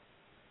world,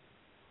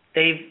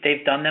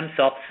 they've done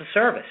themselves a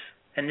service.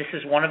 And this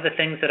is one of the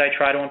things that I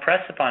try to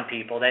impress upon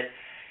people, that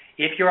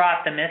if you're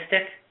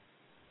optimistic,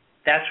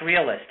 that's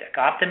realistic.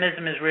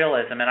 Optimism is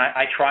realism, and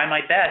I try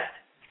my best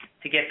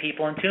to get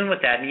people in tune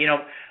with that. And,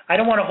 I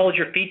don't want to hold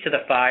your feet to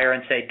the fire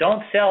and say,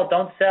 don't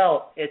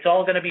sell, it's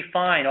all going to be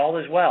fine, all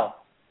is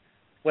well.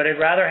 What I'd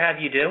rather have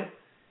you do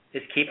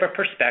is keep a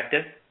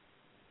perspective,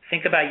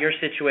 think about your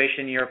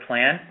situation, your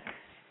plan,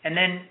 and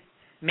then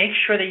make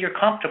sure that you're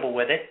comfortable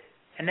with it,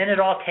 and then it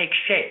all takes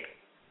shape.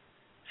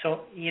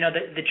 So,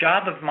 the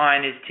job of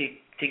mine is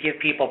to give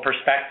people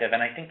perspective,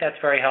 and I think that's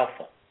very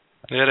helpful.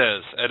 It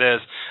is.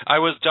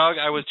 Doug,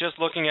 I was just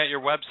looking at your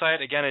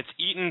website. Again, it's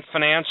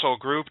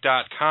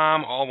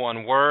EatonFinancialGroup.com, all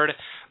one word.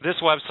 This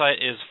website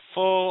is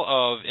full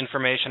of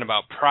information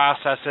about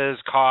processes,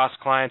 costs,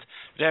 clients.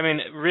 I mean,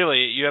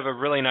 really, you have a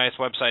really nice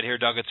website here,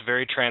 Doug. It's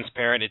very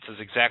transparent. It says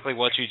exactly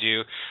what you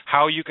do,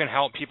 how you can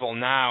help people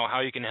now, how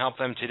you can help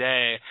them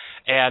today.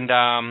 And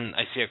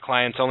I see a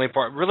clients-only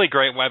part. Really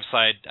great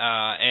website,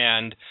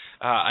 and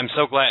I'm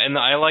so glad. And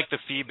I like the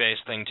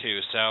fee-based thing, too.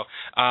 So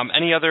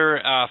any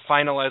other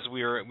final, as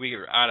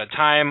we're out of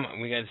time,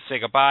 we got to say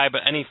goodbye,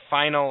 but any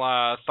final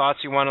thoughts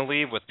you want to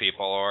leave with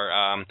people, or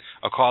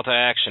a call to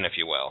action, if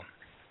you will?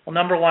 Well,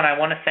 number one, I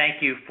want to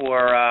thank you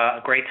for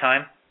a great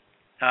time.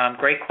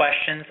 Great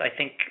questions. I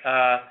think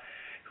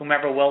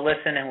whomever will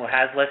listen and who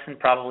has listened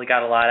probably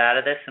got a lot out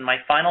of this. And my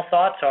final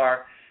thoughts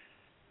are,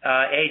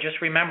 A,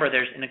 just remember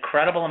there's an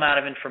incredible amount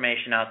of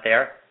information out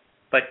there,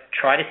 but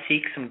try to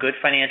seek some good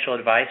financial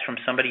advice from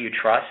somebody you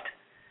trust.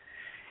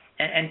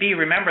 And B,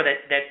 remember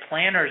that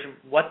planners,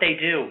 what they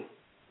do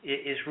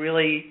is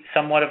really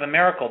somewhat of a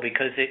miracle,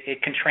 because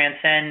it can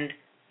transcend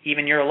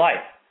even your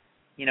life,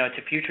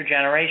 to future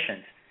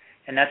generations.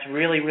 And that's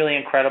really, really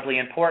incredibly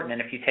important.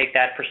 And if you take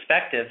that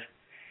perspective,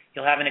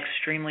 you'll have an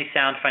extremely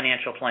sound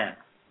financial plan.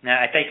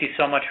 Now, I thank you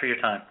so much for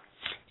your time.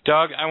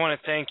 Doug, I want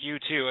to thank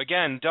you, too.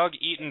 Again, Doug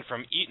Eaton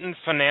from Eaton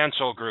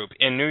Financial Group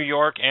in New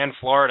York and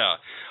Florida.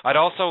 I'd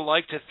also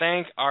like to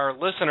thank our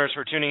listeners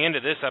for tuning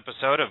into this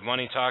episode of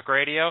Money Talk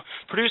Radio,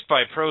 produced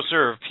by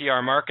ProServe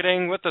PR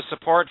Marketing with the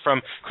support from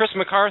Chris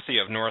McCarthy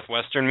of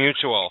Northwestern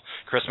Mutual.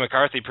 Chris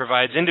McCarthy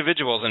provides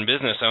individuals and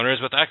business owners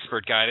with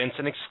expert guidance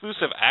and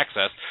exclusive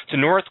access to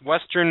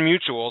Northwestern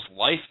Mutual's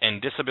life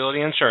and disability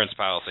insurance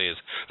policies.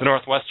 The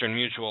Northwestern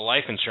Mutual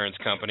Life Insurance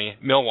Company,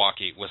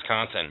 Milwaukee,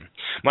 Wisconsin.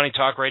 Money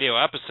Talk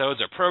Radio episodes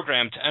are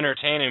programmed to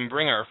entertain and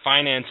bring our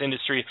finance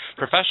industry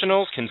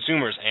professionals,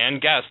 consumers,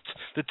 and guests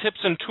the tips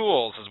and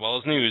tools, as well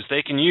as news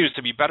they can use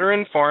to be better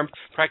informed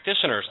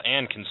practitioners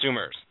and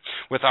consumers.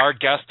 With our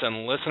guests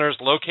and listeners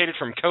located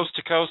from coast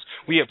to coast,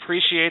 we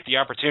appreciate the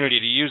opportunity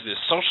to use this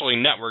socially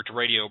networked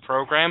radio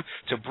program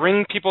to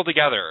bring people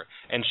together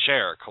and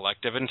share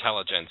collective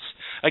intelligence.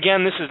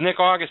 Again, this is Nick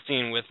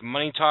Augustine with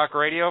Money Talk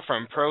Radio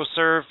from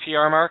ProServe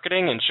PR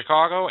Marketing in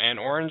Chicago and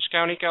Orange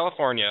County,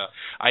 California.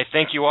 I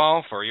thank you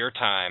all for your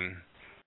time.